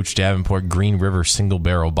edition Coach Davenport Green River single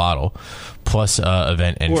barrel bottle, plus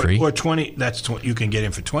event entry. Or 20. That's you can get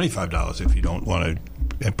in for $25 if you don't want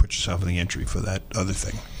to put yourself in the entry for that other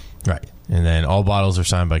thing. Right. And then all bottles are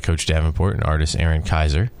signed by Coach Davenport and artist Aaron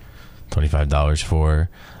Kaiser. $25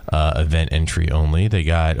 for event entry only. They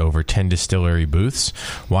got over 10 distillery booths,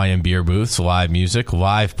 wine and beer booths, live music,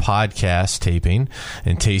 live podcast taping,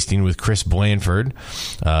 and tasting with Chris Blanford,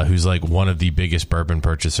 who's like one of the biggest bourbon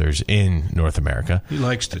purchasers in North America. He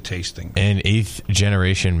likes the tasting. And 8th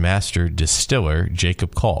generation master distiller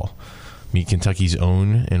Jacob Call. Meet Kentucky's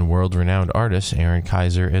own and world-renowned artist, Aaron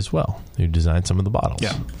Kaiser, as well, who designed some of the bottles.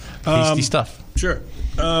 Yeah. Tasty stuff. Sure.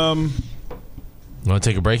 Want to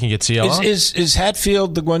take a break and get CL on? Is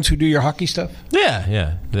Hatfield the ones who do your hockey stuff?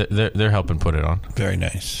 Yeah. They're helping put it on. Very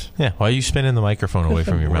nice. Yeah. Why are you spinning the microphone away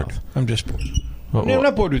from your mouth? I'm just bored. I'm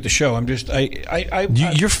not bored with the show. I'm just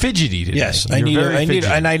you're fidgety today. Yes, I need,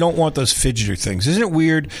 and I don't want those fidgeter things. Isn't it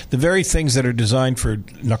weird? The very things that are designed for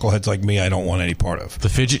knuckleheads like me, I don't want any part of. The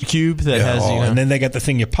fidget cube that has, and then they got the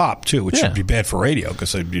thing you pop too, which should be bad for radio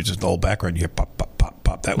because you just the whole background you hear pop, pop, pop,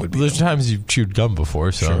 pop. That would be. There's times you've chewed gum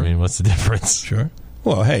before, so sure. I mean, what's the difference? Sure.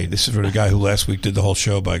 Well, hey, this is for the guy who last week did the whole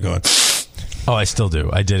show by going. Oh, I still do.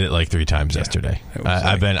 I did it like 3 times yesterday.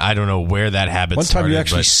 I don't know where that habit started. One time you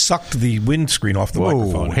actually sucked the windscreen off the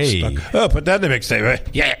microphone. Hey. Put that in the mixtape, right?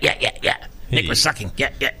 Yeah. Nick was sucking.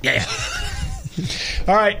 Yeah.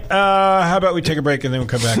 All right. How about we take a break and then we'll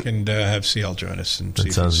come back and have CL join us and see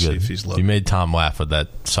if he's low. You made Tom laugh with that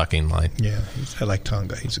sucking line. Yeah. I like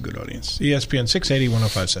Tonga. He's a good audience. ESPN 680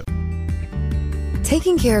 1057.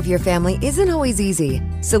 Taking care of your family isn't always easy,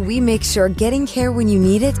 so we make sure getting care when you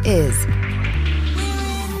need it is.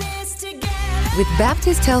 With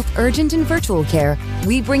Baptist Health Urgent and Virtual Care,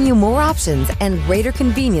 we bring you more options and greater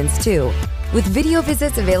convenience, too. With video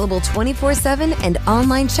visits available 24/7 and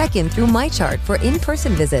online check-in through MyChart for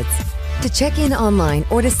in-person visits. To check in online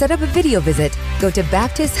or to set up a video visit, go to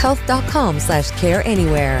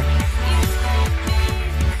baptisthealth.com/careanywhere.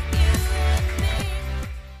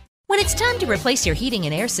 When it's time to replace your heating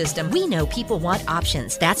and air system, we know people want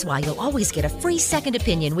options. That's why you'll always get a free second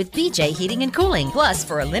opinion with BJ Heating and Cooling. Plus,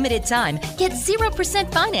 for a limited time, get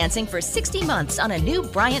 0% financing for 60 months on a new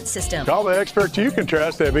Bryant system. Call the experts you can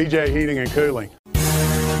trust at BJ Heating and Cooling.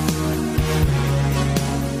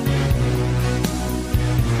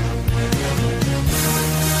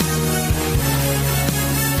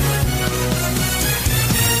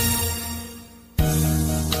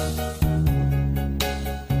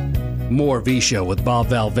 More V-Show with Bob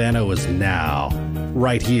Valvano is now,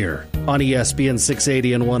 right here on ESPN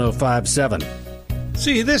 680 and 105.7.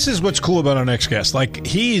 See, this is what's cool about our next guest. Like,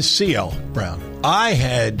 he's CL Brown. I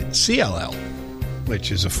had CLL,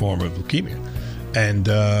 which is a form of leukemia. And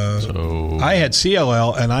I had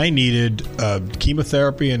CLL, and I needed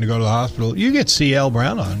chemotherapy and to go to the hospital. You get CL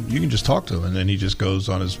Brown on, you can just talk to him, and then he just goes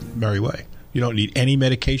on his merry way. You don't need any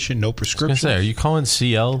medication, no prescription. I was gonna say, are you calling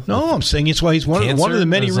CL? No, I'm saying it's why he's one of the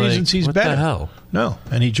many reasons he's better. What the hell? No,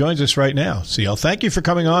 and he joins us right now. CL, thank you for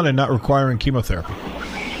coming on and not requiring chemotherapy.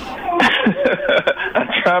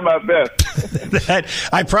 try my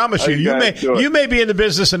best. I promise you, you may be in the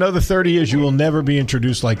business another 30 years. You will never be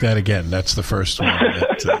introduced like that again. That's the first one,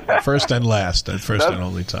 first and last, and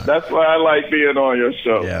only time. That's why I like being on your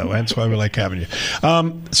show. Yeah, that's why we like having you.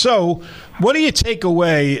 So, what do you take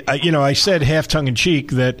away? I said half tongue in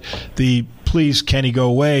cheek that the Please Kenny Go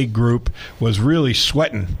Away group was really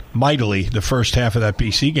sweating mightily the first half of that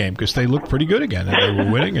BC game because they looked pretty good again and they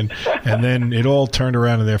were winning, and then it all turned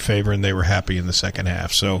around in their favor and they were happy in the second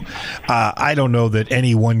half. So I don't know that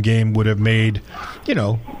any one game would have made,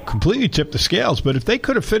 completely tipped the scales, but if they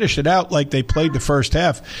could have finished it out like they played the first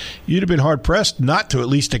half, you'd have been hard-pressed not to at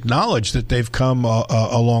least acknowledge that they've come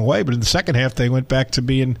a long way. But in the second half, they went back to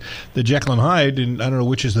being the Jekyll and Hyde, and I don't know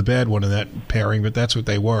which is the bad one in that pairing, but that's what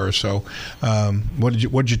they were. So what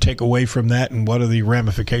did you take away from that, and what are the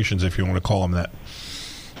ramifications, if you want to call them that?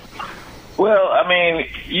 Well, I mean,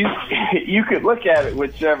 you could look at it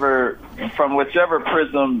from whichever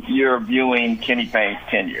prism you're viewing Kenny Payne's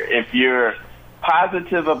tenure. If you're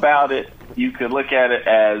positive about it, you could look at it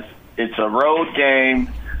as it's a road game.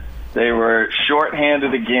 They were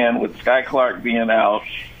shorthanded again with Sky Clark being out.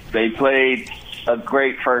 They played a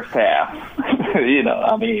great first half.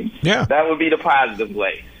 That would be the positive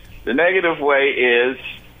way. The negative way is,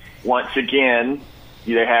 once again,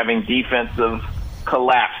 you're having defensive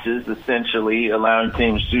collapses, essentially, allowing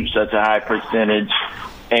teams to shoot such a high percentage.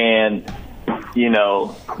 And,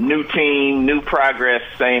 new team, new progress,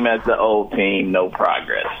 same as the old team, no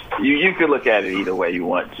progress. You could look at it either way you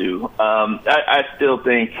want to. I still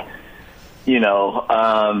think,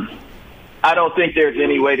 I don't think there's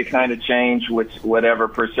any way to kind of change whatever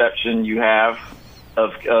perception you have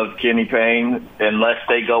of Kenny Payne, unless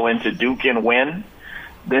they go into Duke and win.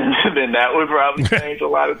 Then that would probably change a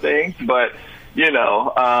lot of things. But,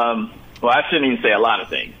 I shouldn't even say a lot of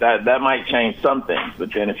things. That might change some things.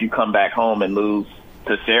 But then if you come back home and lose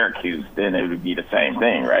to Syracuse, then it would be the same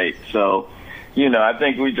thing, right? So, I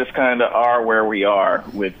think we just kind of are where we are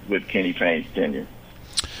with Kenny Payne's tenure.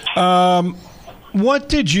 What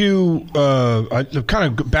did you I'm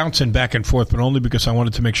kind of bouncing back and forth, but only because I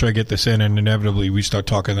wanted to make sure I get this in, and inevitably we start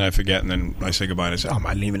talking and I forget, and then I say goodbye and I say, I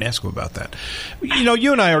didn't even ask him about that.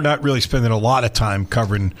 You and I are not really spending a lot of time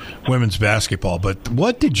covering women's basketball, but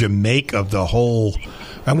what did you make of the whole –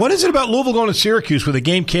 and what is it about Louisville going to Syracuse where the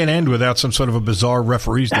game can't end without some sort of a bizarre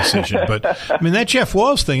referee's decision? But, that Jeff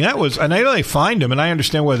Walz thing, that was – and I know they fined him, and I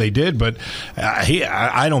understand why they did, but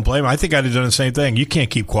I don't blame him. I think I'd have done the same thing. You can't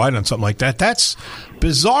keep quiet on something like that. That's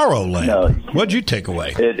bizarro land. No, what'd you take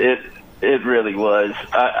away? It really was.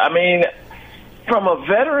 From a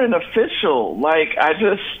veteran official, I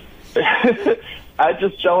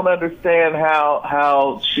just don't understand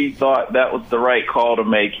how she thought that was the right call to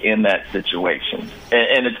make in that situation.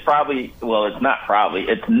 And it's probably, it's not probably,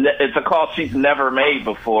 it's a call she's never made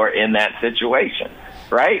before in that situation,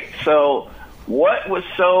 right? So what was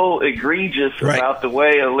so egregious about the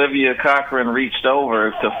way Olivia Cochran reached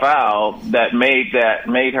over to foul that made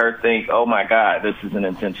her think, oh my God, this is an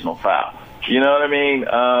intentional foul? You know what I mean?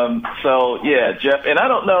 Jeff, and I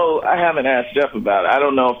don't know, I haven't asked Jeff about it. I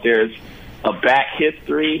don't know if there's a back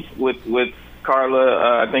history with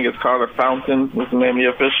Carla. I think it's Carla Fountain was the name of the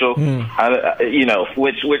official.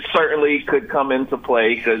 Which certainly could come into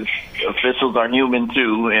play because officials are human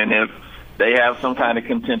too, and if they have some kind of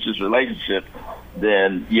contentious relationship,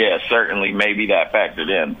 then certainly maybe that factored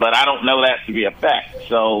in. But I don't know that to be a fact.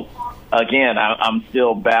 So again, I'm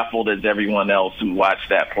still baffled as everyone else who watched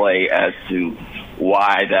that play as to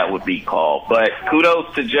why that would be called. But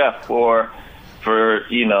kudos to Jeff for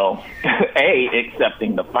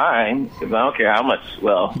accepting the fine, because I don't care how much,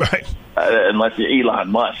 unless you're Elon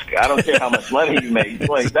Musk. I don't care how much money you make,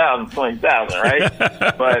 $20,000, right?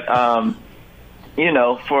 But,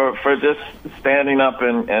 for just standing up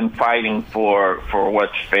and fighting for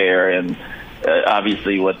what's fair, and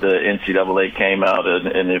obviously what the NCAA came out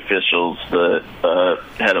and the officials, the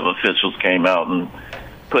head of officials came out and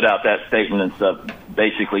put out that statement and stuff,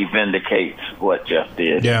 basically vindicates what Jeff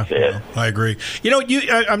did. Yeah, I agree.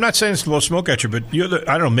 I'm not saying this to blow smoke at you, but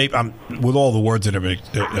I don't know, maybe with all the words that have been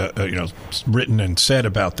written and said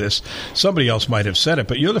about this, somebody else might have said it,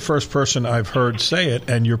 but you're the first person I've heard say it,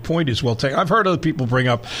 and your point is well taken. I've heard other people bring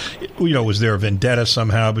up, was there a vendetta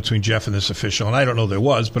somehow between Jeff and this official? And I don't know there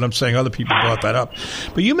was, but I'm saying other people brought that up.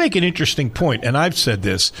 But you make an interesting point, and I've said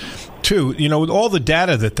this. too, with all the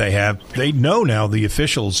data that they have, they know now the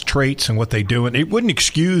officials' traits and what they do, and it wouldn't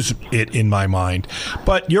excuse it in my mind.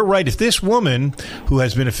 But you're right. If this woman who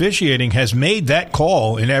has been officiating has made that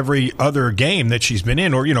call in every other game that she's been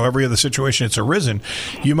in, or, every other situation that's arisen,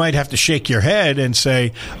 you might have to shake your head and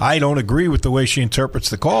say, I don't agree with the way she interprets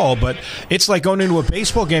the call. But it's like going into a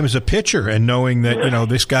baseball game as a pitcher and knowing that,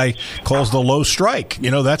 this guy calls the low strike.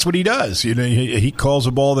 That's what he does. He calls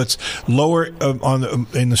a ball that's lower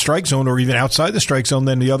in the strike zone or even outside the strike zone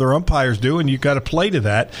than the other umpires do, and you've got to play to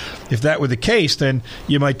that. If that were the case, then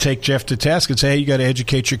you might take Jeff to task and say, hey, you got to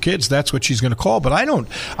educate your kids. That's what she's going to call. But I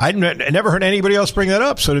never heard anybody else bring that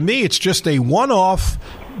up. So to me, it's just a one-off,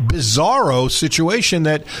 bizarro situation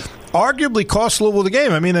that arguably cost Louisville the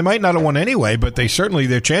game. I mean, they might not have won anyway, but their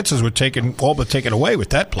chances were all but taken away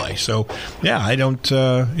with that play. So, yeah, I don't,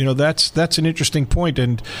 that's an interesting point.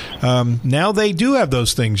 And now they do have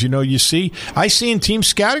those things. I see in team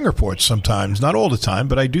scouting reports sometimes, not all the time,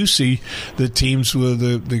 but I do see the teams with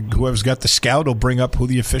whoever's got the scout will bring up who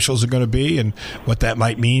the officials are going to be and what that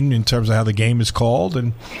might mean in terms of how the game is called.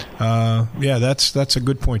 And that's a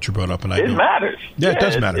good point you brought up. And it matters. Yeah, it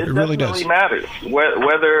does matter. It really does. It matters.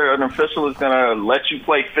 Whether an official is going to let you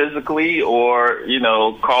play physically or,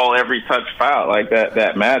 call every touch foul, like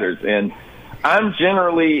that matters. And I'm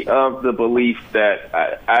generally of the belief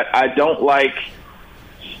that I don't like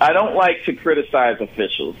to criticize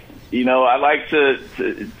officials. I like to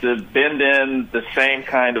bend in the same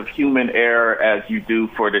kind of human error as you do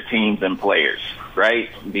for the teams and players,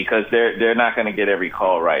 right? Because they're not going to get every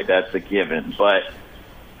call right. That's a given. But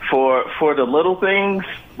for the little things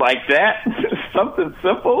like that, something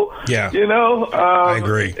simple. Yeah. I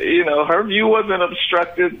agree. Her view wasn't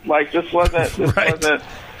obstructed. Like this wasn't. There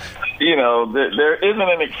isn't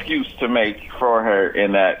an excuse to make for her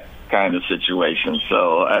in that kind of situation.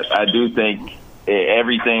 So I do think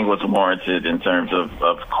everything was warranted in terms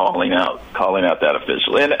of calling out that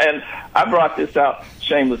official. And I brought this out.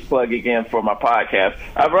 Shameless plug again for my podcast.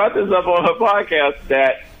 I brought this up on a podcast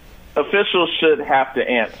that officials should have to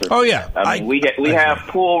answer. Oh, yeah. We have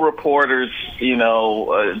pool reporters,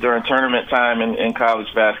 during tournament time in college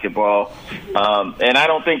basketball. And I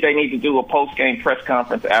don't think they need to do a post-game press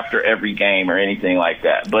conference after every game or anything like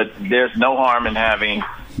that. But there's no harm in having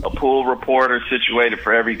a pool reporter situated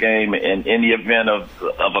for every game. And in the event of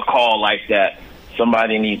a call like that,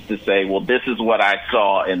 somebody needs to say, well, this is what I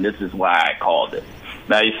saw and this is why I called it.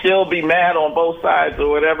 Now, you still be mad on both sides or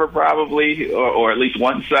whatever, probably, or at least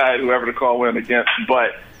one side, whoever the call went against.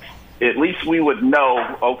 But at least we would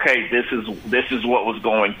know, okay, this is what was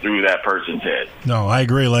going through that person's head. No, I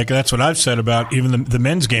agree. Like, that's what I've said about even the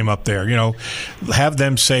men's game up there. Have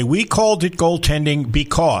them say, we called it goaltending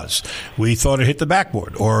because we thought it hit the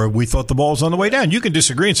backboard or we thought the ball was on the way down. You can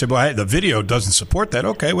disagree and say, well, hey, the video doesn't support that.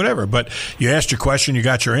 Okay, whatever. But you asked your question, you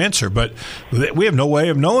got your answer. But we have no way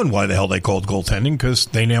of knowing why the hell they called goaltending because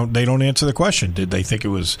they don't answer the question. Did they think it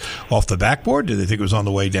was off the backboard? Did they think it was on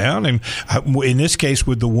the way down? And in this case,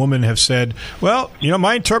 would the woman have said, well,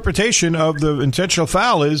 my interpretation of the intentional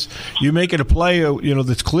foul is you make it a play,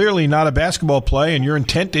 that's clearly not a basketball play and your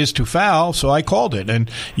intent is to foul, so I called it. And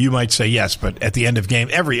you might say, yes, but at the end of game,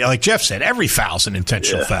 like Jeff said, every foul's an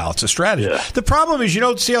intentional foul. It's a strategy. Yeah. The problem is,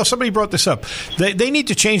 see how somebody brought this up. They need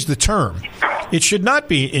to change the term. It should not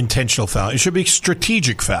be intentional foul. It should be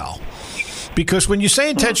strategic foul. Because when you say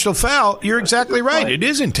intentional foul, you're exactly right. It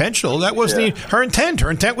is intentional. That was her intent.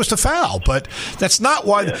 Her intent was to foul. But that's not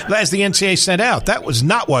why, as the NCAA sent out, that was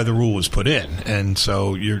not why the rule was put in. And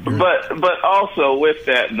so you're But also with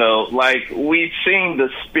that, though, like we've seen the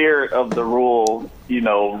spirit of the rule,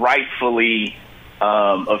 rightfully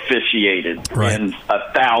officiated in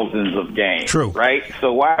thousands of games. True. Right?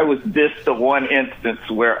 So why was this the one instance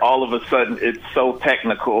where all of a sudden it's so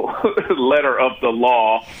technical, letter of the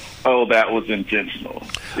law, oh, that was intentional?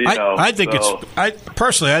 I think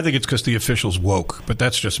it's because the official's woke, but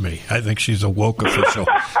that's just me. I think she's a woke official.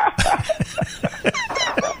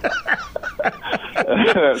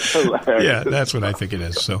 Yeah, that's what I think it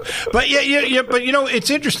is. So, but but it's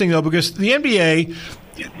interesting though because the NBA,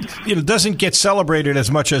 doesn't get celebrated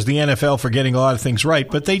as much as the NFL for getting a lot of things right,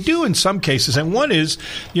 but they do in some cases. And one is,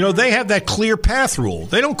 they have that clear path rule.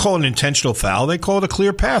 They don't call it an intentional foul; they call it a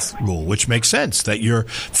clear path rule, which makes sense. That your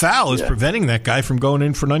foul is preventing that guy from going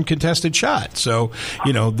in for an uncontested shot. So,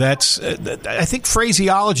 that's I think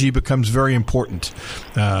phraseology becomes very important.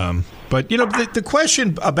 But, the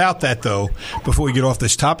question about that, though, before we get off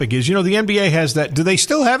this topic is, the NBA has that. Do they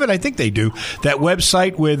still have it? I think they do. That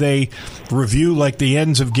website where they review, like, the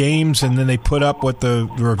ends of games, and then they put up what the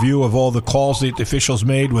review of all the calls that the officials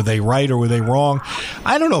made. Were they right or were they wrong?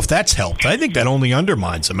 I don't know if that's helped. I think that only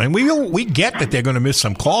undermines them. And we get that they're going to miss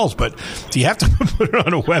some calls, but do you have to put it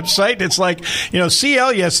on a website? It's like,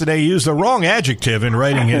 CL yesterday used the wrong adjective in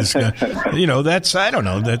writing his, that's, I don't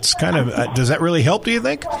know, that's kind of, does that really help, do you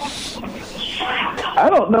think? I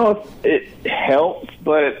don't know if it helps,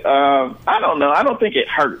 but I don't know. I don't think it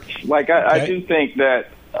hurts. Like, I do think that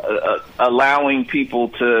allowing people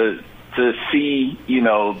to see,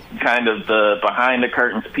 kind of the behind the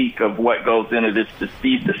curtains peek of what goes into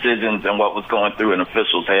these decisions and what was going through an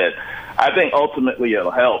official's head, I think ultimately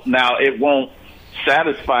it'll help. Now, it won't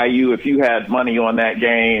satisfy you if you had money on that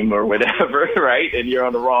game or whatever, right, and you're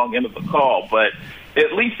on the wrong end of the call. But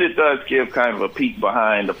at least it does give kind of a peek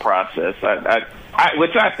behind the process,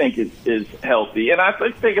 which I think is healthy. And I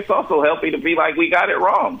think it's also healthy to be like, we got it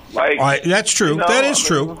wrong. Like, that's true. That is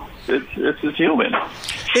true. It's just human.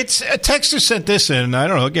 It's a texter sent this in. I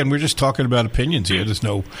don't know. Again, we're just talking about opinions here. There's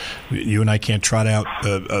no, you and I can't trot out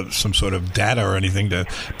some sort of data or anything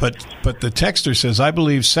but the texter says, I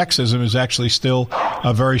believe sexism is actually still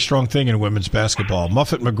a very strong thing in women's basketball.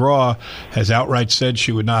 Muffet McGraw has outright said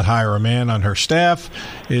she would not hire a man on her staff.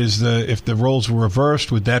 If the roles were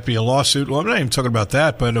reversed, would that be a lawsuit? Well, I'm not even talking about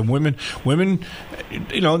that, but women,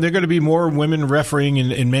 they're going to be more women refereeing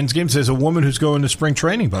in men's games. There's a woman who's going to spring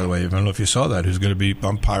training, by the way. I don't know if you saw that, who's going to be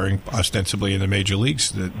umpiring ostensibly in the major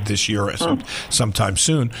leagues this year or sometime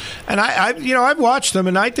soon. And I've watched them,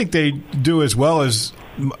 and I think they do as well as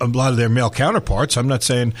a lot of their male counterparts. I'm not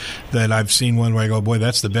saying that I've seen one where I go, boy,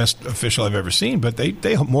 that's the best official I've ever seen, but they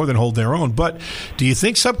more than hold their own. But do you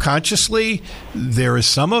think subconsciously there is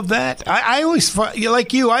some of that? I always,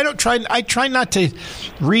 like you, I try not to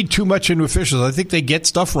read too much into officials. I think they get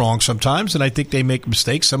stuff wrong sometimes, and I think they make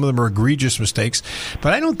mistakes. Some of them are egregious mistakes,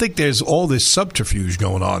 but I don't think there's all this subterfuge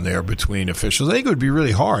going on there between officials. I think it would be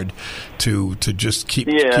really hard to just keep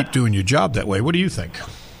doing your job that way. What do you think?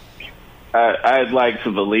 I'd like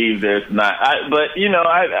to believe there's not, but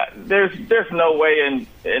there's no way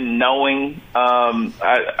in knowing.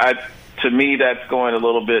 To me, that's going a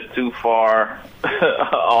little bit too far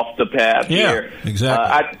off the path here.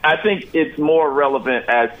 Exactly. I think it's more relevant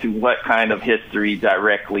as to what kind of history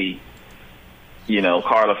directly,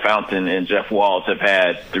 Carla Fountain and Jeff Walz have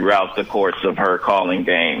had throughout the course of her calling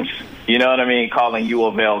games. You know what I mean? Calling U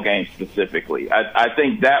of L games specifically. I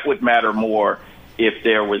think that would matter more if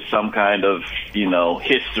there was some kind of,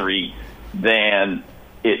 history than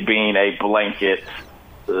it being a blanket,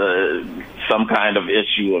 some kind of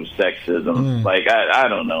issue of sexism. Like, I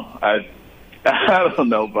don't know. I don't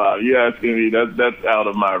know, Bob. You're asking me. That's out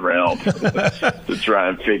of my realm to try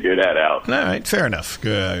and figure that out. All right, fair enough.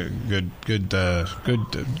 Good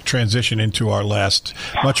transition into our last,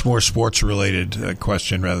 much more sports-related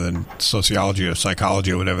question rather than sociology or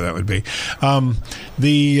psychology or whatever that would be.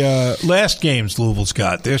 The last games Louisville's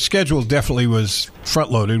got, their schedule definitely was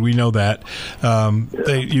front-loaded. We know that.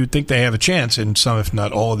 You'd think they have a chance in some, if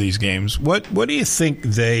not all, of these games. What do you think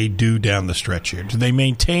they do down the stretch here? Do they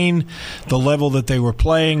maintain the level that they were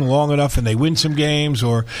playing long enough and they win some games,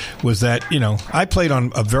 or was that, I played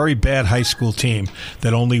on a very bad high school team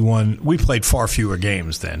that only won, we played far fewer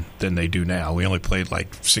games then than they do now. We only played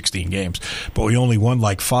like 16 games, but we only won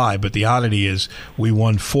like 5. But the oddity is we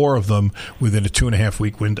won 4 of them within a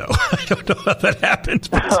 2.5-week window. I don't know how that happened,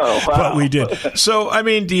 but we did. So, I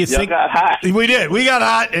mean, do you think got hot? We did. We got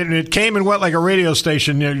hot, and it came and went like a radio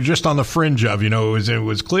station, just on the fringe of, it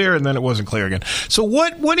was clear and then it wasn't clear again. So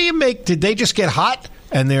what do you make? Did they just get hot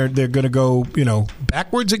and they're going to go,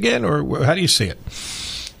 backwards again, or how do you see it?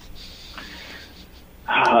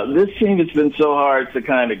 This team has been so hard to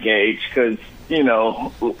kind of gauge because,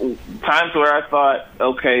 times where I thought,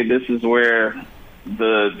 okay, this is where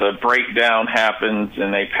the breakdown happens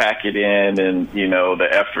and they pack it in and, the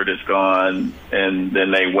effort is gone and then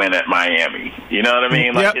they win at Miami. You know what I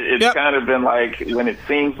mean? Like, it's kind of been like when it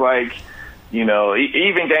seems like,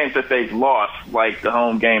 even games that they've lost, like the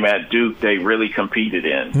home game at Duke, they really competed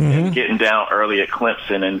in. And getting down early at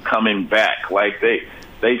Clemson and coming back. Like,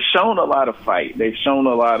 they've shown a lot of fight. They've shown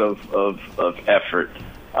a lot of effort.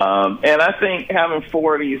 And I think having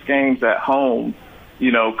 4 of these games at home,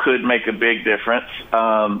 could make a big difference.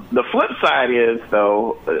 The flip side is,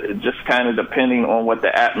 though, just kind of depending on what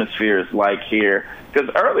the atmosphere is like here. Because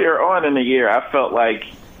earlier on in the year, I felt like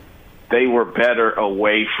they were better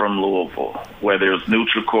away from Louisville, whether it was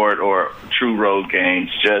neutral court or true road games,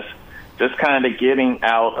 just kind of getting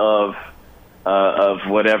out of of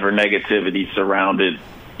whatever negativity surrounded,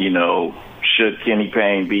 should Kenny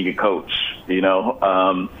Payne be the coach,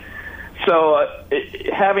 So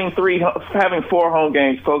having 4 home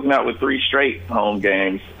games, closing out with 3 straight home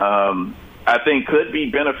games, I think could be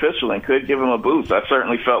beneficial and could give him a boost. I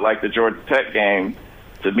certainly felt like the Georgia Tech game,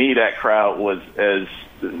 to me, that crowd was as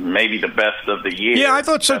maybe the best of the year. Yeah, I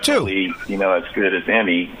thought so too. As good as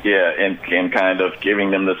any. Yeah, and kind of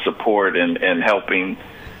giving them the support and helping,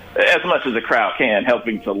 as much as the crowd can,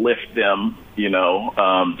 helping to lift them,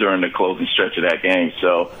 during the closing stretch of that game.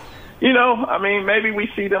 So, maybe we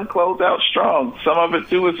see them close out strong. Some of it,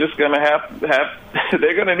 too, is just going to have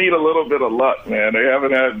they're going to need a little bit of luck, man. They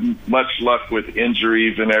haven't had much luck with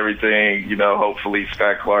injuries and everything. Hopefully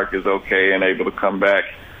Sky Clark is okay and able to come back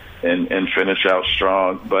and finish out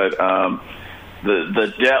strong. But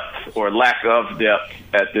the depth or lack of depth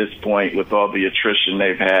at this point with all the attrition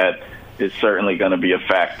they've had is certainly going to be a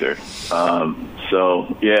factor. I'm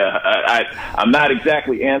not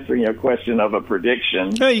exactly answering your question of a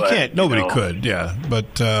prediction. No, you can't. Nobody could. Yeah,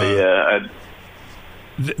 but they're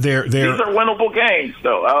these are winnable games,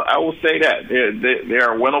 though. I will say that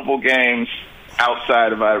there are winnable games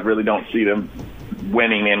outside of. I really don't see them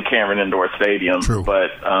winning in Cameron Indoor Stadium. True.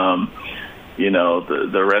 But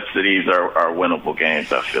the rest of these are winnable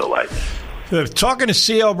games, I feel like. Talking to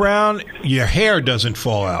CL Brown, your hair doesn't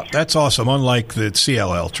fall out. That's awesome, unlike the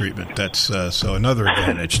CLL treatment. That's so another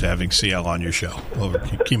advantage to having CL on your show over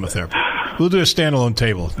chemotherapy. We'll do a standalone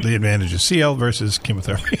table. The advantages, CL versus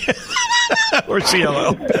chemotherapy. Or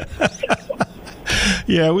CLL.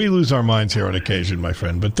 Yeah, we lose our minds here on occasion, my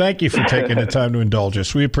friend. But thank you for taking the time to indulge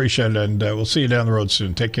us. We appreciate it, and we'll see you down the road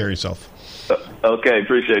soon. Take care of yourself. Okay,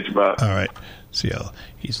 appreciate you, Bob. All right. CL,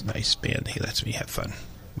 he's a nice man. He lets me have fun,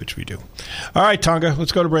 which we do. All right, Tonga,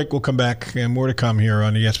 let's go to break. We'll come back, and more to come here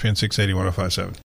on ESPN 680 1057.